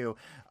perspective too,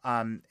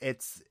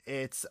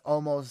 it's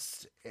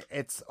almost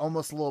it's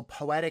almost a little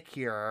poetic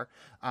here,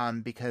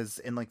 because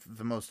in like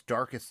the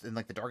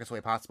darkest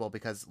way possible,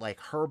 because like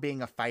her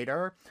being a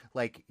fighter,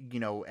 like,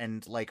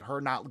 and like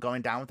her not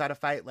going down without a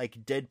fight,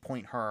 like did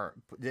point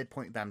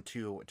them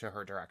to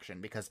her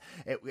direction, because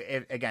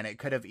it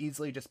could have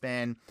easily just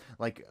been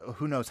like,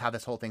 who knows how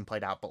this whole thing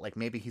played out, but like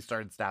maybe he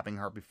started stabbing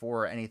her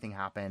before anything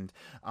happened,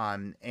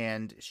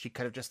 and she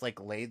could have just like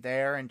laid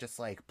there and just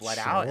like bled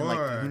out, and like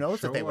who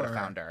knows if they would have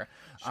found her.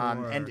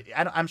 And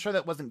I'm sure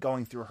that wasn't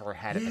going through her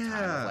head at the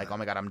time. Like, oh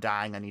my God, I'm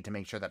dying. I need to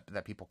make sure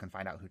that people can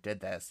find out who did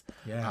this.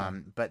 Yeah.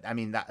 But I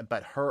mean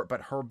but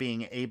her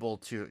being able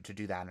to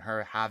do that, and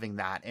her having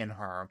that in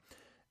her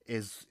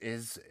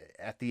is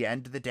at the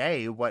end of the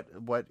day what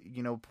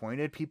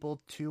pointed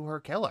people to her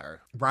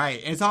killer.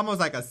 Right. It's almost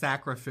like a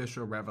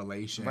sacrificial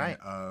revelation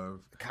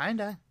of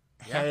kinda.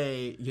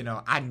 Hey,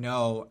 I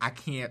know I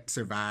can't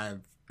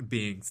survive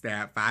being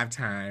stabbed 5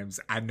 times.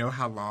 I know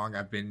how long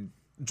I've been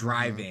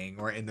driving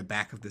or in the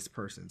back of this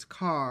person's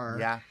car.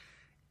 Yeah.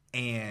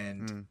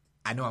 And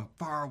I know I'm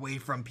far away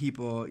from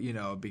people,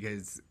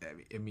 because,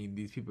 I mean,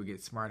 these people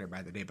get smarter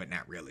by the day, but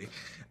not really.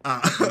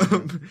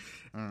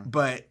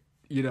 But,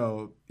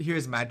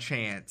 here's my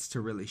chance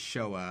to really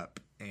show up.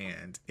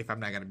 And if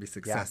I'm not going to be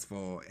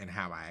successful in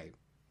how I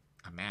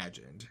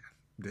imagined,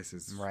 this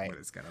is what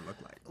it's going to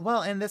look like.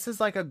 Well, and this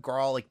is like a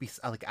girl,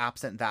 like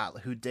absent that,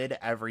 who did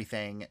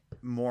everything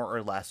more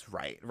or less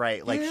right?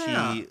 Like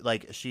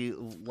she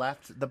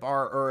left the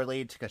bar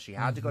early because she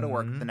had to go to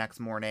work the next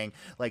morning.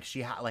 Like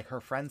she had, like her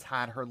friends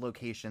had her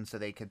location so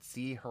they could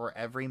see her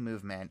every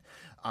movement.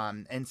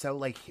 And so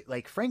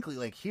like frankly,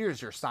 like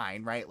here's your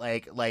sign, right?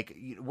 Like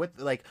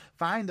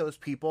find those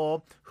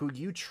people who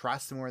you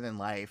trust more than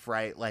life,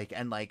 right?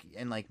 And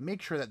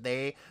make sure that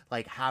they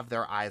like have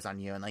their eyes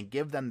on you, and like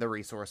give them the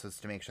resources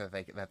to make sure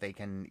that they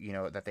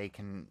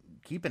can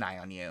keep an eye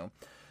on you.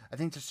 I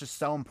think it's just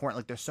so important.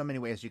 Like, there's so many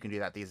ways you can do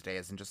that these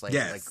days, and just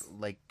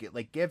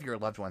like give your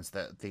loved ones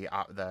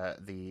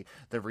the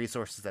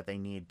resources that they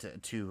need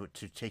to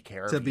take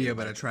care of you. To be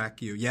able to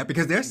track you. Yeah,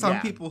 because there's some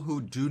people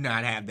who do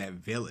not have that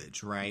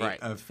village, right?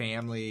 Of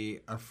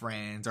family, of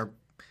friends, or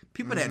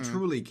people that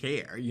truly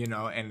care,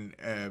 and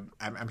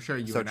I'm sure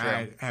you and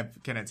I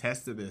can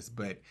attest to this,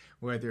 but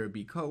whether it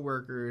be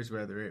coworkers,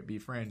 whether it be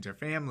friends or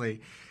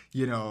family,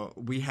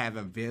 we have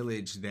a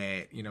village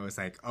that, it's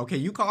like, okay,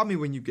 you call me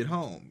when you get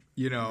home,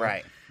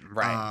 Right.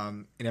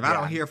 And if I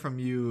don't hear from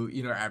you,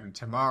 after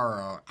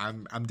tomorrow,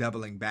 I'm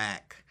doubling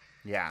back.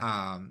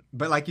 Yeah.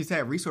 But like you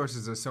said,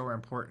 resources are so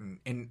important.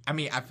 And I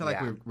mean, I feel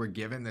like we're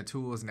given the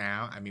tools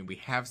now. I mean, we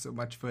have so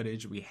much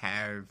footage. We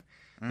have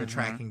the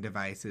tracking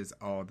devices,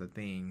 all the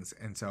things.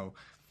 And so,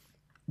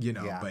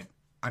 but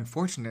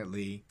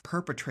unfortunately,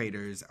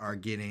 perpetrators are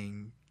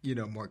getting,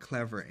 more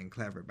clever and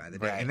clever by the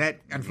day. And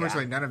that,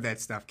 unfortunately, none of that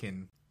stuff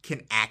can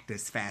act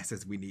as fast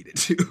as we need it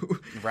to.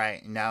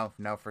 Right. No,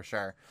 for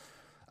sure.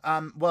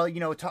 Well,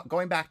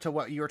 going back to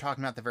what you were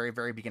talking about at the very,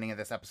 very beginning of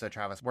this episode,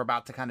 Travis, we're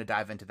about to kind of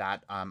dive into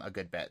that a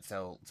good bit.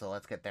 So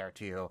let's get there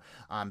too,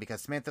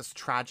 because Samantha's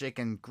tragic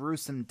and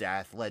gruesome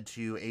death led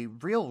to a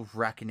real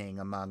reckoning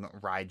among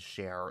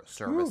rideshare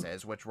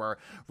services, which were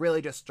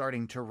really just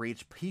starting to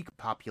reach peak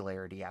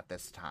popularity at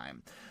this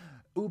time.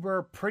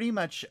 Uber pretty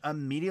much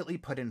immediately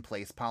put in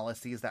place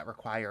policies that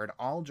required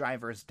all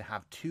drivers to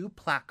have 2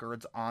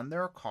 placards on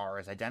their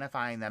cars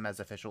identifying them as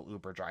official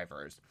Uber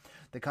drivers.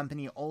 The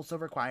company also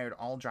required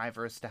all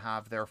drivers to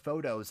have their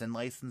photos and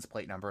license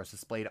plate numbers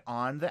displayed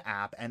on the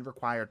app, and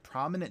required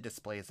prominent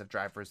displays of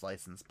driver's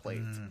license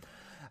plates.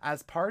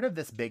 As part of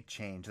this big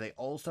change, they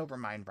also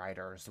remind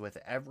riders with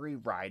every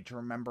ride to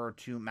remember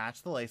to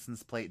match the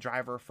license plate,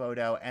 driver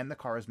photo, and the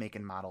car's make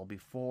and model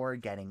before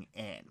getting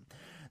in.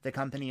 The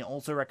company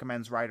also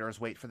recommends riders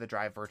wait for the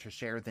driver to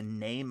share the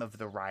name of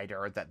the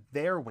rider that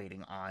they're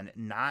waiting on,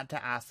 not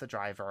to ask the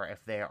driver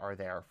if they are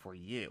there for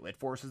you. It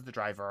forces the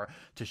driver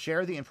to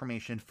share the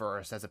information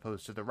first, as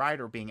opposed to the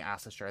rider being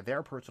asked to share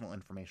their personal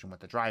information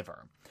with the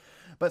driver.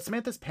 But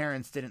Samantha's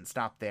parents didn't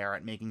stop there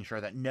at making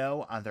sure that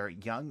no other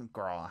young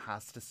girl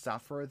has to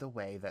suffer the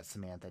way that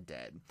Samantha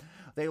did.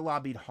 They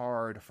lobbied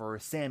hard for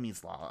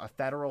Sammy's Law, a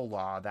federal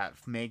law that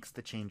makes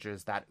the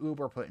changes that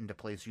Uber put into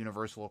place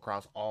universal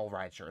across all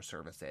rideshare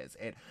services.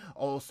 It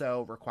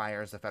also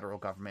requires the federal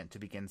government to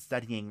begin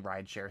studying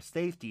rideshare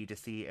safety to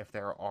see if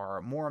there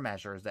are more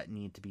measures that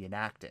need to be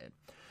enacted.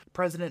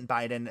 President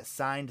Biden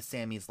signed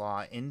Sammy's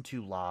Law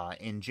into law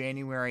in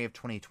January of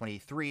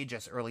 2023,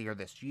 just earlier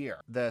this year.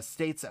 The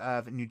states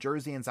of New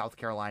Jersey and South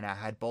Carolina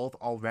had both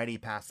already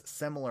passed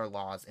similar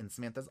laws in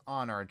Samantha's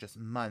honor just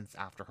months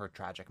after her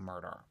tragic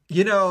murder.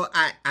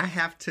 I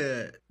have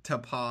to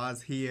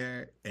pause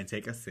here and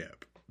take a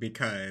sip,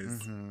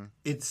 because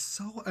it's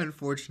so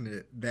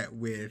unfortunate that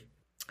with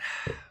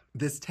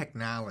this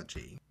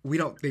technology, we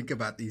don't think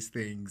about these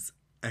things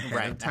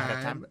ahead of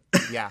time.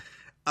 Yeah.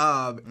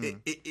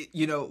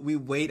 We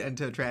wait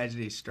until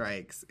tragedy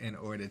strikes in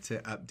order to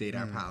update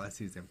our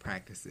policies and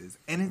practices.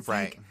 And it's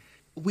like,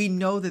 we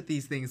know that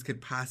these things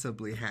could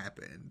possibly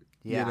happen.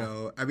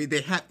 Yeah. I mean,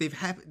 they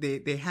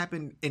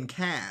happened in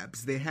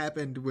cabs. They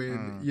happened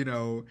when,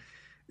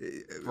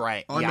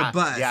 right on the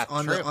bus,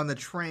 on the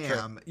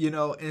tram,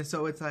 and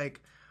so it's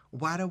like,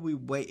 why do we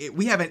wait?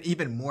 We have an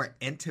even more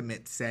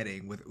intimate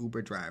setting with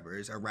Uber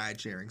drivers or ride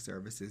sharing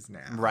services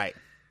now. Right.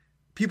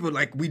 People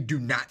we do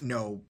not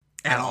know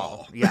at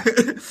all. Yeah.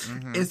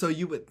 Mm-hmm. And so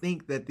you would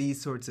think that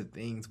these sorts of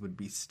things would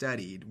be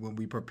studied when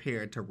we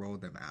prepared to roll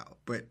them out.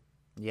 But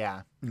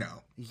yeah.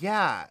 No.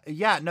 Yeah.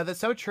 No, that's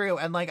so true.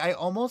 And I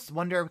almost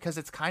wonder, because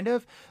it's kind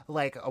of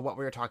like what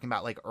we were talking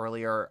about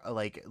earlier,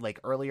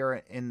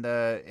 earlier in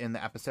the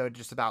episode,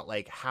 just about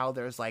how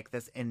there's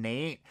this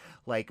innate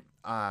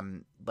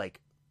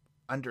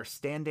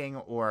understanding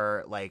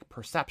or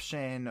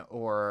perception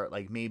or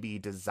maybe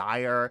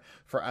desire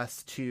for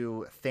us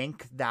to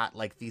think that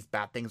these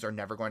bad things are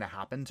never going to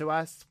happen to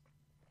us.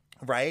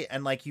 Right.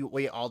 And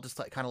we all just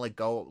kind of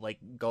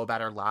go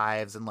about our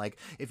lives. And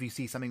if you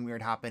see something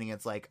weird happening,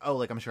 it's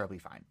oh, I'm sure I'll be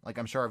fine.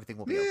 I'm sure everything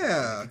will be okay.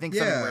 If you think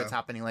something weird's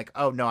happening,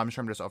 oh no, I'm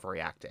sure I'm just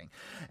overreacting.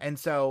 And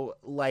so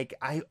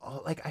I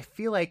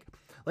feel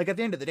at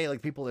the end of the day,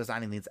 people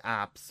designing these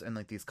apps and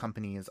these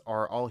companies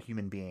are all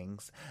human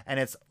beings, and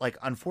it's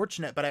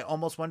unfortunate, but I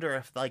almost wonder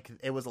if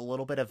it was a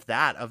little bit of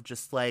that, of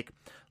just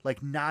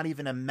not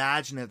even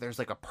imagine that there's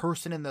a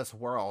person in this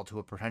world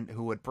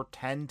who would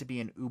pretend to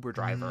be an Uber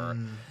driver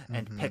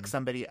and pick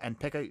somebody and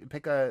pick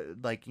a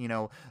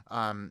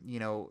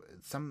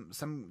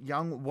some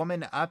young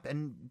woman up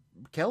and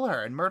kill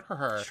her and murder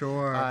her.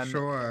 Sure.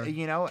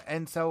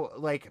 And so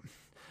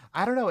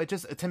I don't know. It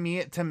just to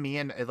me,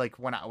 and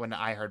when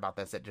I heard about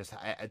this, it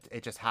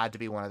just had to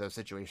be one of those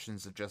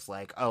situations of just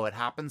oh, it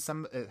happens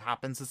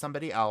to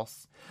somebody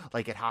else.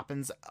 It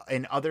happens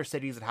in other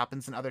cities, it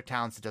happens in other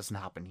towns. It doesn't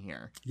happen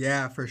here.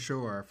 Yeah, for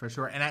sure.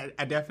 And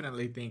I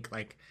definitely think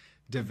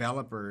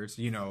developers,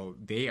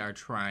 they are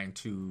trying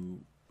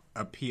to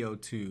appeal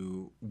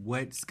to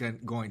what's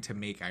going to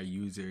make our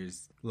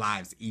users'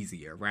 lives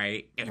easier,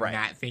 right? And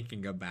not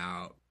thinking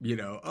about,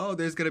 oh,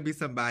 there's going to be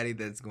somebody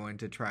that's going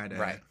to try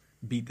to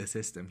beat the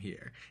system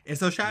here. And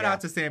so shout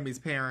out to Sammy's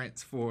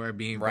parents for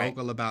being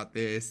vocal about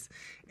this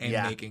and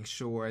making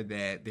sure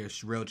that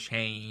there's real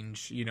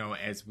change,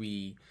 as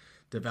we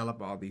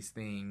develop all these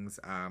things,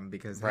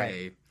 because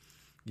hey,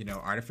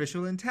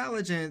 artificial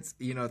intelligence,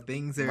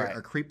 things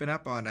are creeping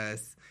up on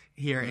us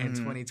here in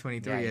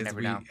 2023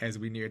 as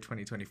we near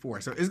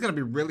 2024. So it's going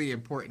to be really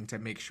important to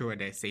make sure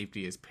that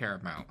safety is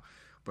paramount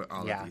with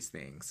all of these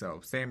things. So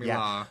Sammy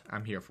Law,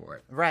 I'm here for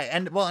it. Right.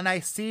 And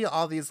I see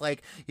all these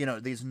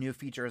these new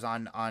features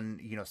on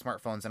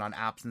smartphones and on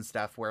apps and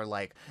stuff where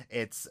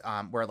it's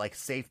where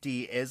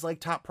safety is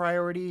top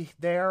priority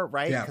there,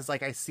 right? Because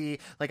I see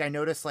I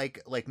noticed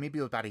maybe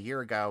about a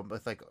year ago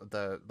with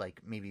the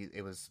maybe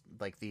it was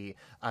the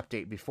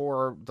update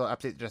before the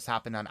update just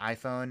happened on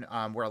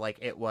iPhone, where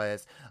it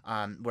was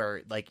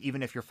where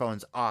even if your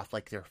phone's off,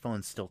 your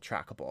phone's still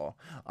trackable,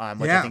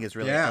 which I think is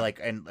really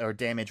or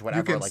damage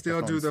whatever, you can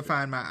still do the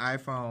Find My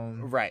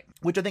iPhone, right?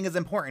 Which I think is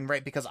important,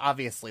 right? Because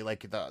obviously,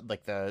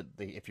 the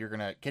if you're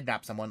gonna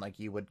kidnap someone,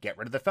 you would get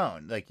rid of the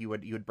phone, you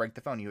would break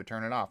the phone, you would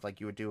turn it off,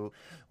 you would do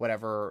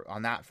whatever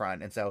on that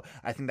front. And so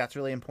I think that's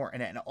really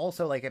important. And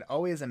also, it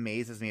always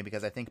amazes me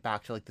because I think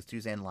back to the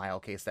Suzanne Lyle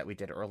case that we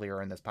did earlier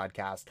in this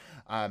podcast,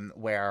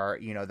 where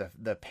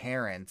the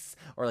parents,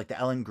 or the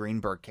Ellen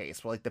Greenberg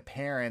case, where the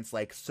parents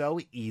so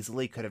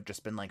easily could have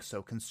just been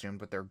so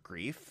consumed with their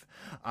grief,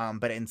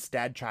 but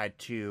instead tried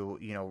to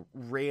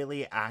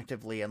really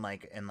actively and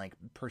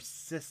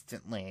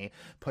persistently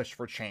push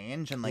for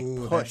change and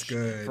push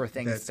for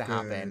things to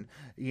happen,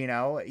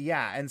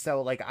 and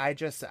so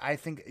I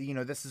think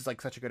this is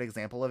such a good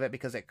example of it,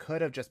 because it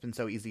could have just been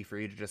so easy for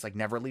you to just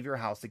never leave your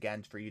house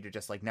again, for you to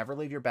just never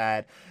leave your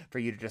bed, for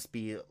you to just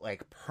be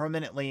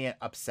permanently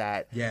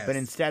upset. But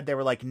instead they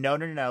were no,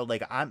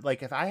 I'm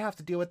if I have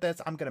to deal with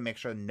this, I'm gonna make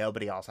sure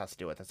nobody else has to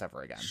deal with this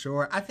ever again.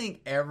 Sure. I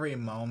think every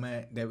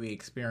moment that we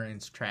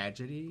experience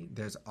tragedy,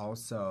 there's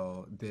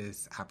also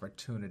this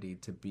opportunity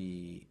to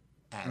be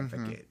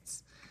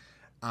advocates.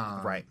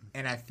 Right.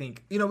 And I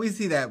think, we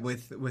see that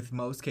with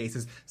most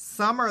cases.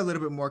 Some are a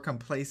little bit more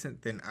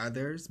complacent than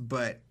others,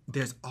 but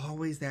there's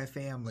always that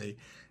family,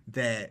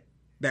 that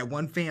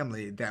one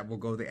family that will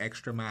go the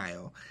extra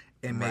mile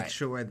and make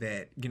sure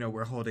that,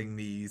 we're holding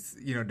these,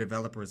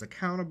 developers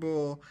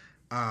accountable,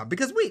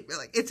 because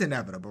it's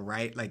inevitable,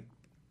 right?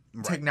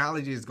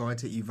 Technology is going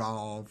to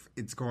evolve.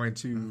 It's going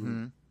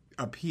to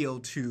appeal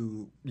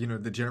to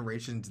the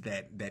generations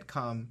that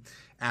come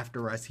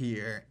after us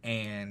here,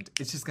 and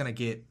it's just gonna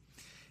get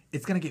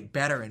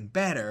better and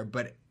better.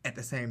 But at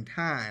the same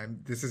time,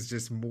 this is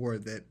just more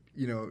that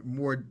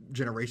more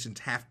generations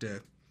have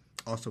to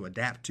also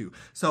adapt to.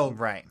 So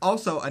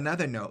also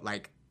another note,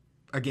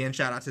 again,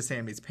 shout out to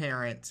Sammy's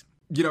parents.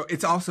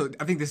 It's also,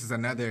 I think this is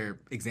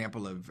another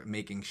example of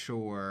making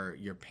sure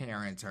your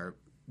parents are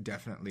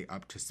definitely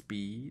up to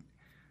speed,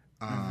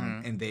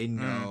 and they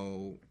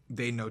know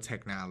they know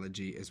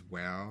technology as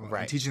well,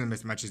 right. and teaching them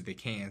as much as they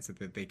can so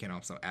that they can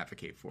also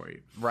advocate for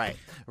you. Right.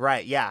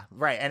 Yeah.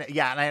 Right. And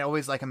it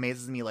always like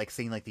amazes me like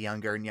seeing like the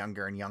younger and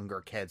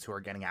younger kids who are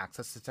getting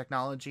access to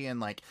technology, and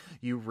like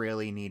you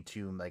really need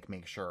to like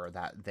make sure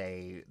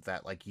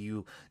that like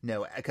you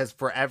know, because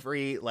for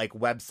every like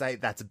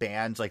website that's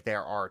banned, like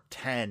there are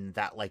 10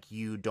 that like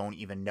you don't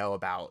even know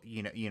about,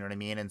 you know what I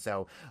mean? And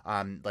so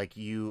like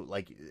you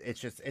like it's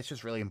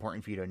just really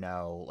important for you to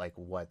know like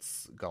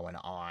what's going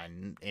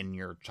on in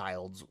your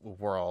child's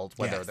world,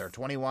 whether they're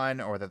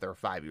 21 or whether they're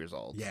 5 years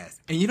old. Yes.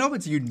 And you know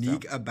what's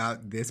unique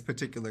about this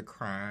particular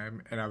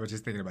crime, and I was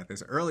just thinking about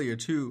this earlier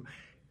too,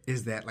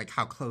 is that like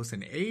how close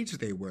in age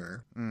they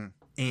were.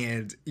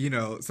 And, you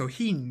know, so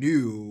he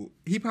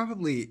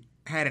probably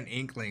had an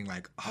inkling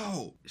like,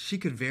 oh, she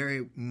could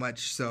very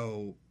much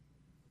so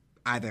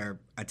either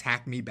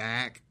attack me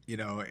back, be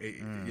able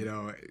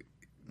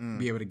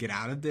to get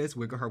out of this,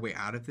 wiggle her way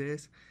out of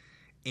this,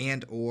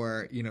 and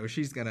or,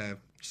 she's gonna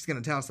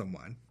tell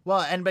someone.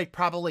 Well, and like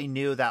probably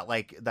knew that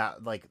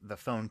the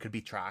phone could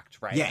be tracked,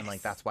 right? Yes. And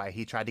like that's why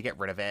he tried to get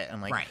rid of it,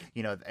 and like right.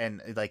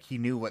 And like he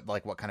knew what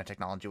kind of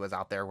technology was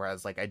out there.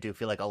 Whereas like I do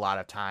feel like a lot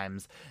of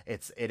times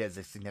it is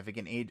a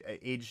significant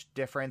age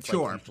difference.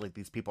 Sure. Like usually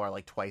these people are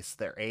like twice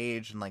their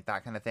age and like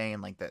that kind of thing,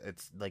 and like that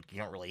it's like you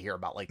don't really hear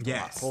about like a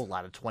whole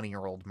lot of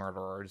 20-year-old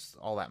murderers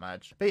all that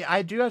much. But yeah,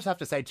 I do just have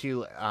to say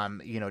too,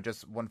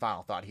 just one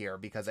final thought here,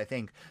 because I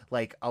think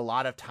like a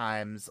lot of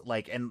times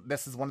like, and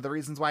this is one of the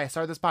reasons why I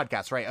started this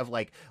podcast, right? Of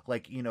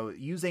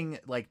using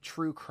like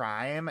true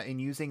crime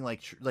and using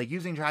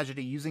using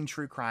tragedy, using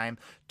true crime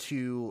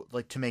to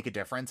make a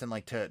difference and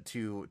like to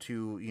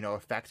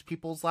affect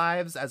people's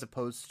lives, as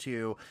opposed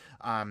to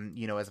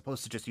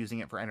just using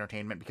it for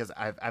entertainment. Because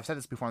I've said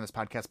this before on this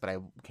podcast, but I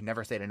can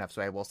never say it enough,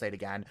 so I will say it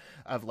again.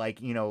 Of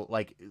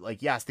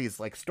yes, these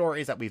like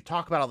stories that we've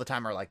talked about all the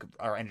time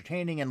are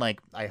entertaining, and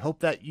like I hope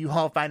that you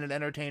all find it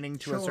entertaining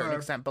to a certain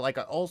extent, but like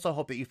I also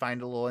hope that you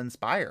find it a little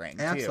inspiring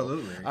too.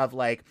 Absolutely.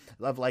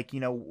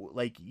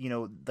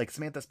 Like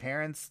Samantha's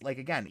parents, like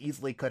again,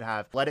 easily could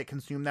have let it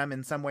consume them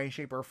in some way,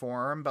 shape, or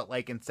form, but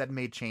like instead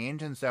made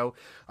change. And so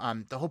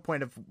the whole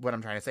point of what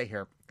I'm trying to say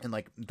here, in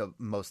like the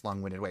most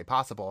long-winded way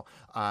possible,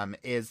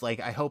 is like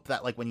I hope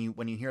that like when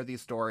you hear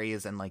these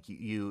stories and like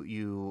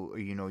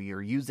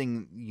you're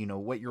using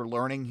what you're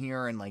learning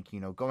here and like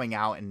going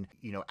out and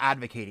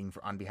advocating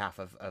on behalf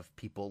of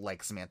people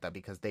like Samantha,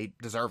 because they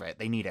deserve it,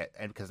 they need it,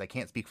 and because they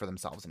can't speak for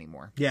themselves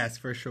anymore. Yes,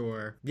 for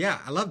sure. Yeah,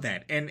 I love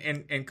that,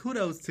 and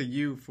kudos to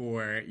you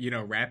for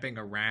wrapping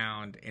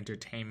around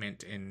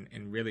entertainment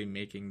and really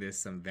making this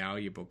some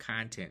valuable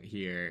content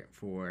here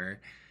for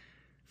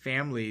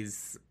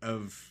families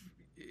of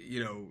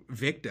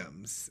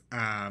victims,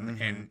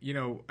 and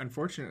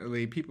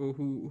unfortunately people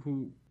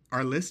who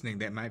are listening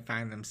that might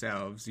find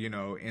themselves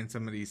in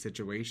some of these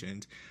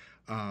situations,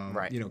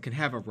 right. Can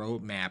have a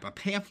roadmap, a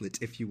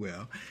pamphlet, if you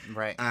will,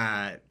 right,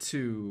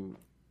 to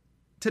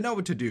know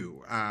what to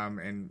do,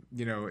 and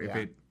if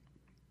it.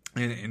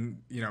 And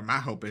my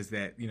hope is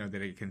that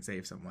that it can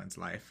save someone's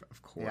life,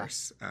 of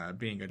course.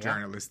 Being a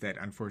journalist that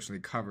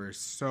unfortunately covers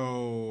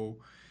so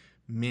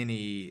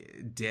many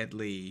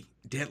deadly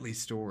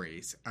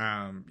stories,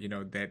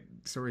 that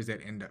stories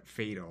that end up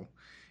fatal.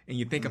 And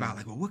you think about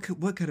like, well,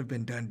 what could have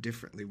been done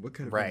differently? What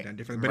could have been done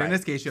differently? But in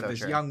this case, you have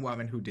this young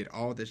woman who did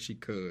all that she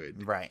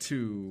could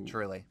to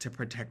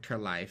protect her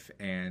life,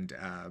 and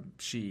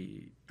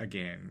she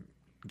again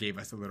gave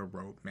us a little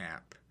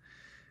roadmap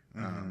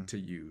to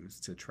use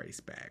to trace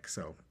back.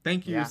 So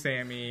thank you,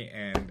 Sammy,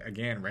 and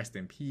again, rest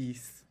in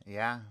peace.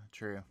 Yeah,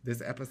 true.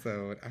 This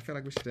episode, I feel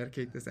like we should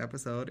dedicate this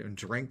episode and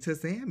drink to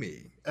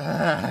Sammy.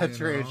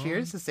 True.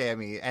 Cheers to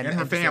Sammy and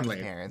her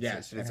family. Parents.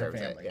 Yes, and her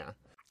family. Yeah.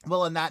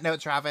 Well, on that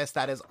note, Travis,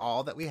 that is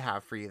all that we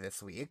have for you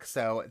this week.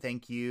 So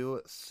thank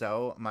you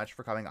so much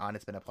for coming on.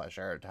 It's been a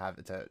pleasure to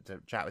have to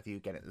chat with you,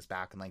 get this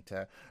back, and like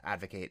to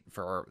advocate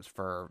for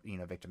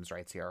victims'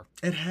 rights here.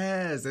 It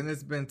has, and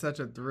it's been such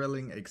a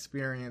thrilling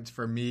experience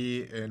for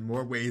me in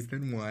more ways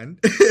than one.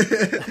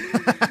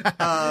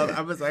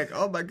 I was like,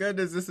 oh my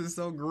goodness, this is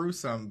so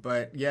gruesome.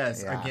 But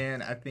yes,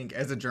 again, I think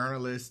as a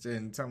journalist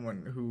and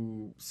someone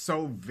who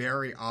so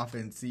very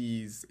often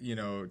sees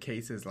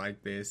cases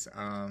like this,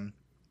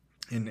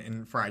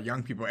 and for our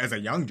young people, as a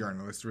young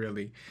journalist,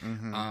 really,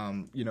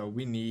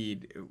 we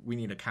need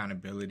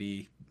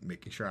accountability,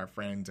 making sure our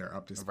friends are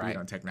up to speed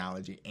on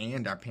technology,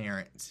 and our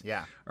parents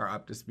are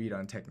up to speed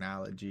on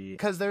technology.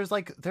 Because there's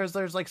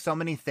so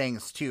many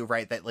things too,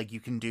 right, that like you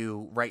can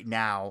do right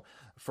now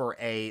for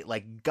a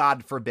like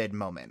God forbid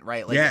moment,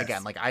 right? Like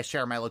again, like I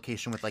share my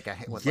location with like a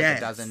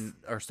dozen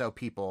or so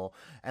people,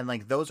 and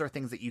like those are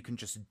things that you can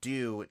just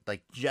do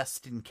like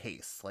just in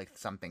case like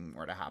something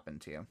were to happen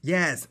to you.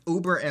 Yes,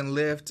 Uber and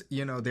Lyft,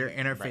 their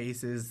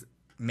interfaces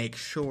make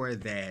sure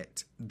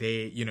that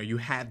they you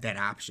have that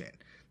option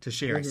to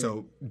share it.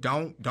 So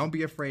don't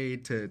be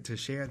afraid to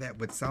share that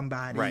with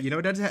somebody. Right.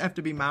 It doesn't have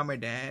to be mom or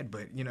dad,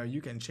 but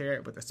you can share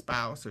it with a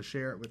spouse or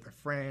share it with a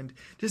friend.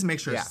 Just make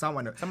sure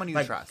someone you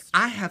like, trust.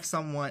 I have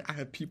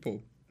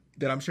people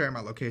that I'm sharing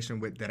my location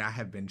with that I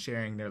have been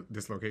sharing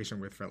this location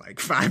with for like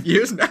 5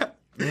 years now.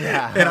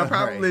 Yeah. And I'm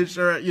probably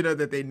sure,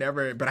 that they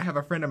never, but I have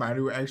a friend of mine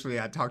who actually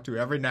I talk to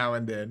every now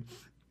and then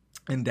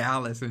in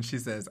Dallas, and she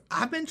says,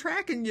 I've been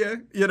tracking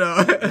you, She's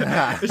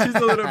a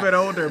little bit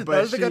older, but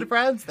those are good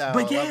friends, though.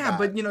 But yeah,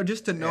 but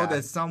just to know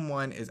that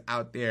someone is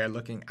out there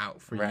looking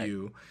out for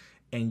you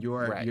and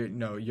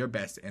your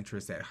best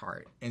interests at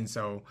heart. And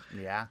so,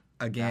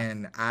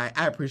 again, I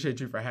appreciate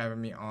you for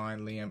having me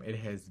on, Liam. It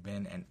has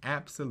been an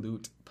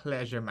absolute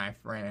pleasure, my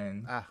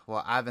friend.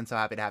 Well, I've been so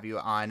happy to have you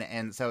on.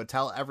 And so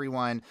tell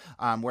everyone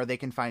where they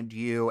can find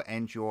you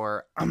and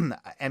your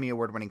Emmy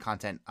Award-winning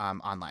content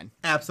online.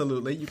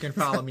 Absolutely. You can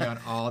follow me on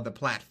all the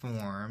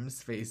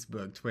platforms,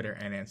 Facebook, Twitter,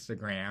 and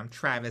Instagram.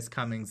 Travis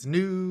Cummings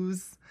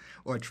News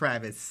or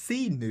Travis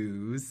C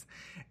News.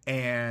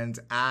 And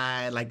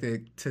I like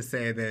to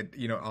say that,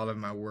 all of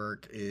my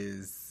work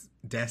is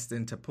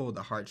destined to pull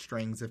the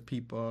heartstrings of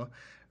people.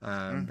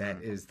 That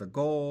is the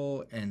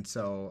goal. And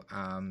so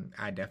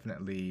I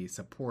definitely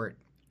support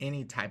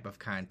any type of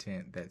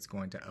content that's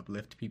going to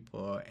uplift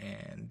people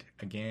and,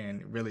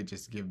 again, really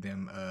just give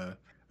them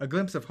a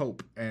glimpse of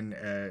hope and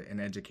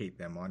educate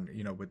them on,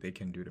 what they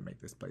can do to make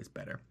this place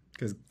better.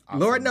 Because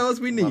Lord knows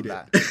we need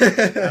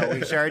it.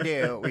 We sure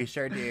do. We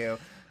sure do.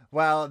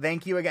 Well,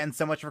 thank you again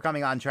so much for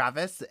coming on,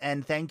 Travis.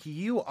 And thank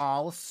you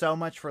all so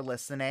much for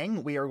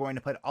listening. We are going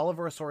to put all of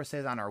our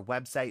sources on our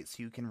website so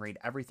you can read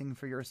everything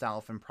for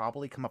yourself and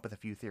probably come up with a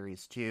few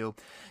theories too.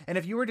 And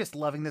if you were just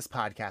loving this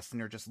podcast and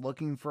you're just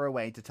looking for a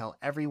way to tell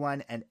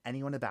everyone and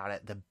anyone about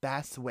it, the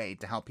best way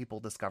to help people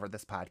discover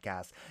this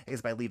podcast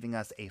is by leaving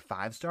us a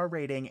 5-star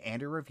rating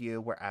and a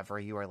review wherever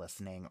you are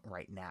listening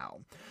right now.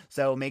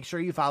 So make sure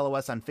you follow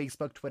us on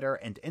Facebook, Twitter,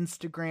 and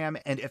Instagram.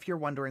 And if you're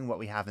wondering what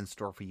we have in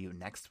store for you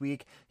next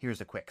week, here's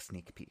a quick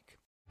sneak peek.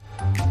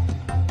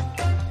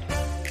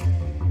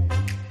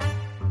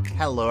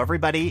 Hello,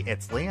 everybody.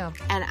 It's Liam.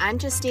 And I'm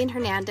Justine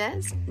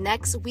Hernandez.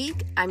 Next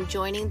week, I'm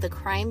joining the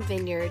Crime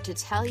Vineyard to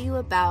tell you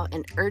about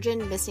an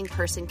urgent missing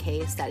person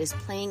case that is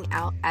playing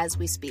out as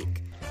we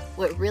speak.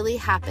 What really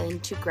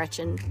happened to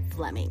Gretchen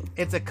Fleming.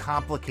 It's a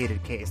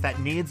complicated case that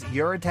needs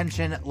your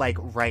attention like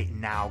right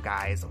now,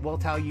 guys. We'll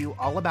tell you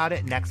all about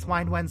it next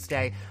Wine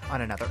Wednesday on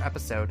another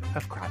episode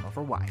of Crime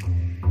Over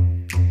Wine.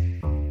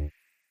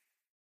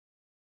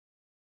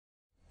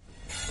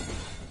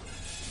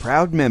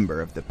 Proud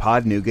member of the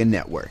Podnuga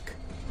Network.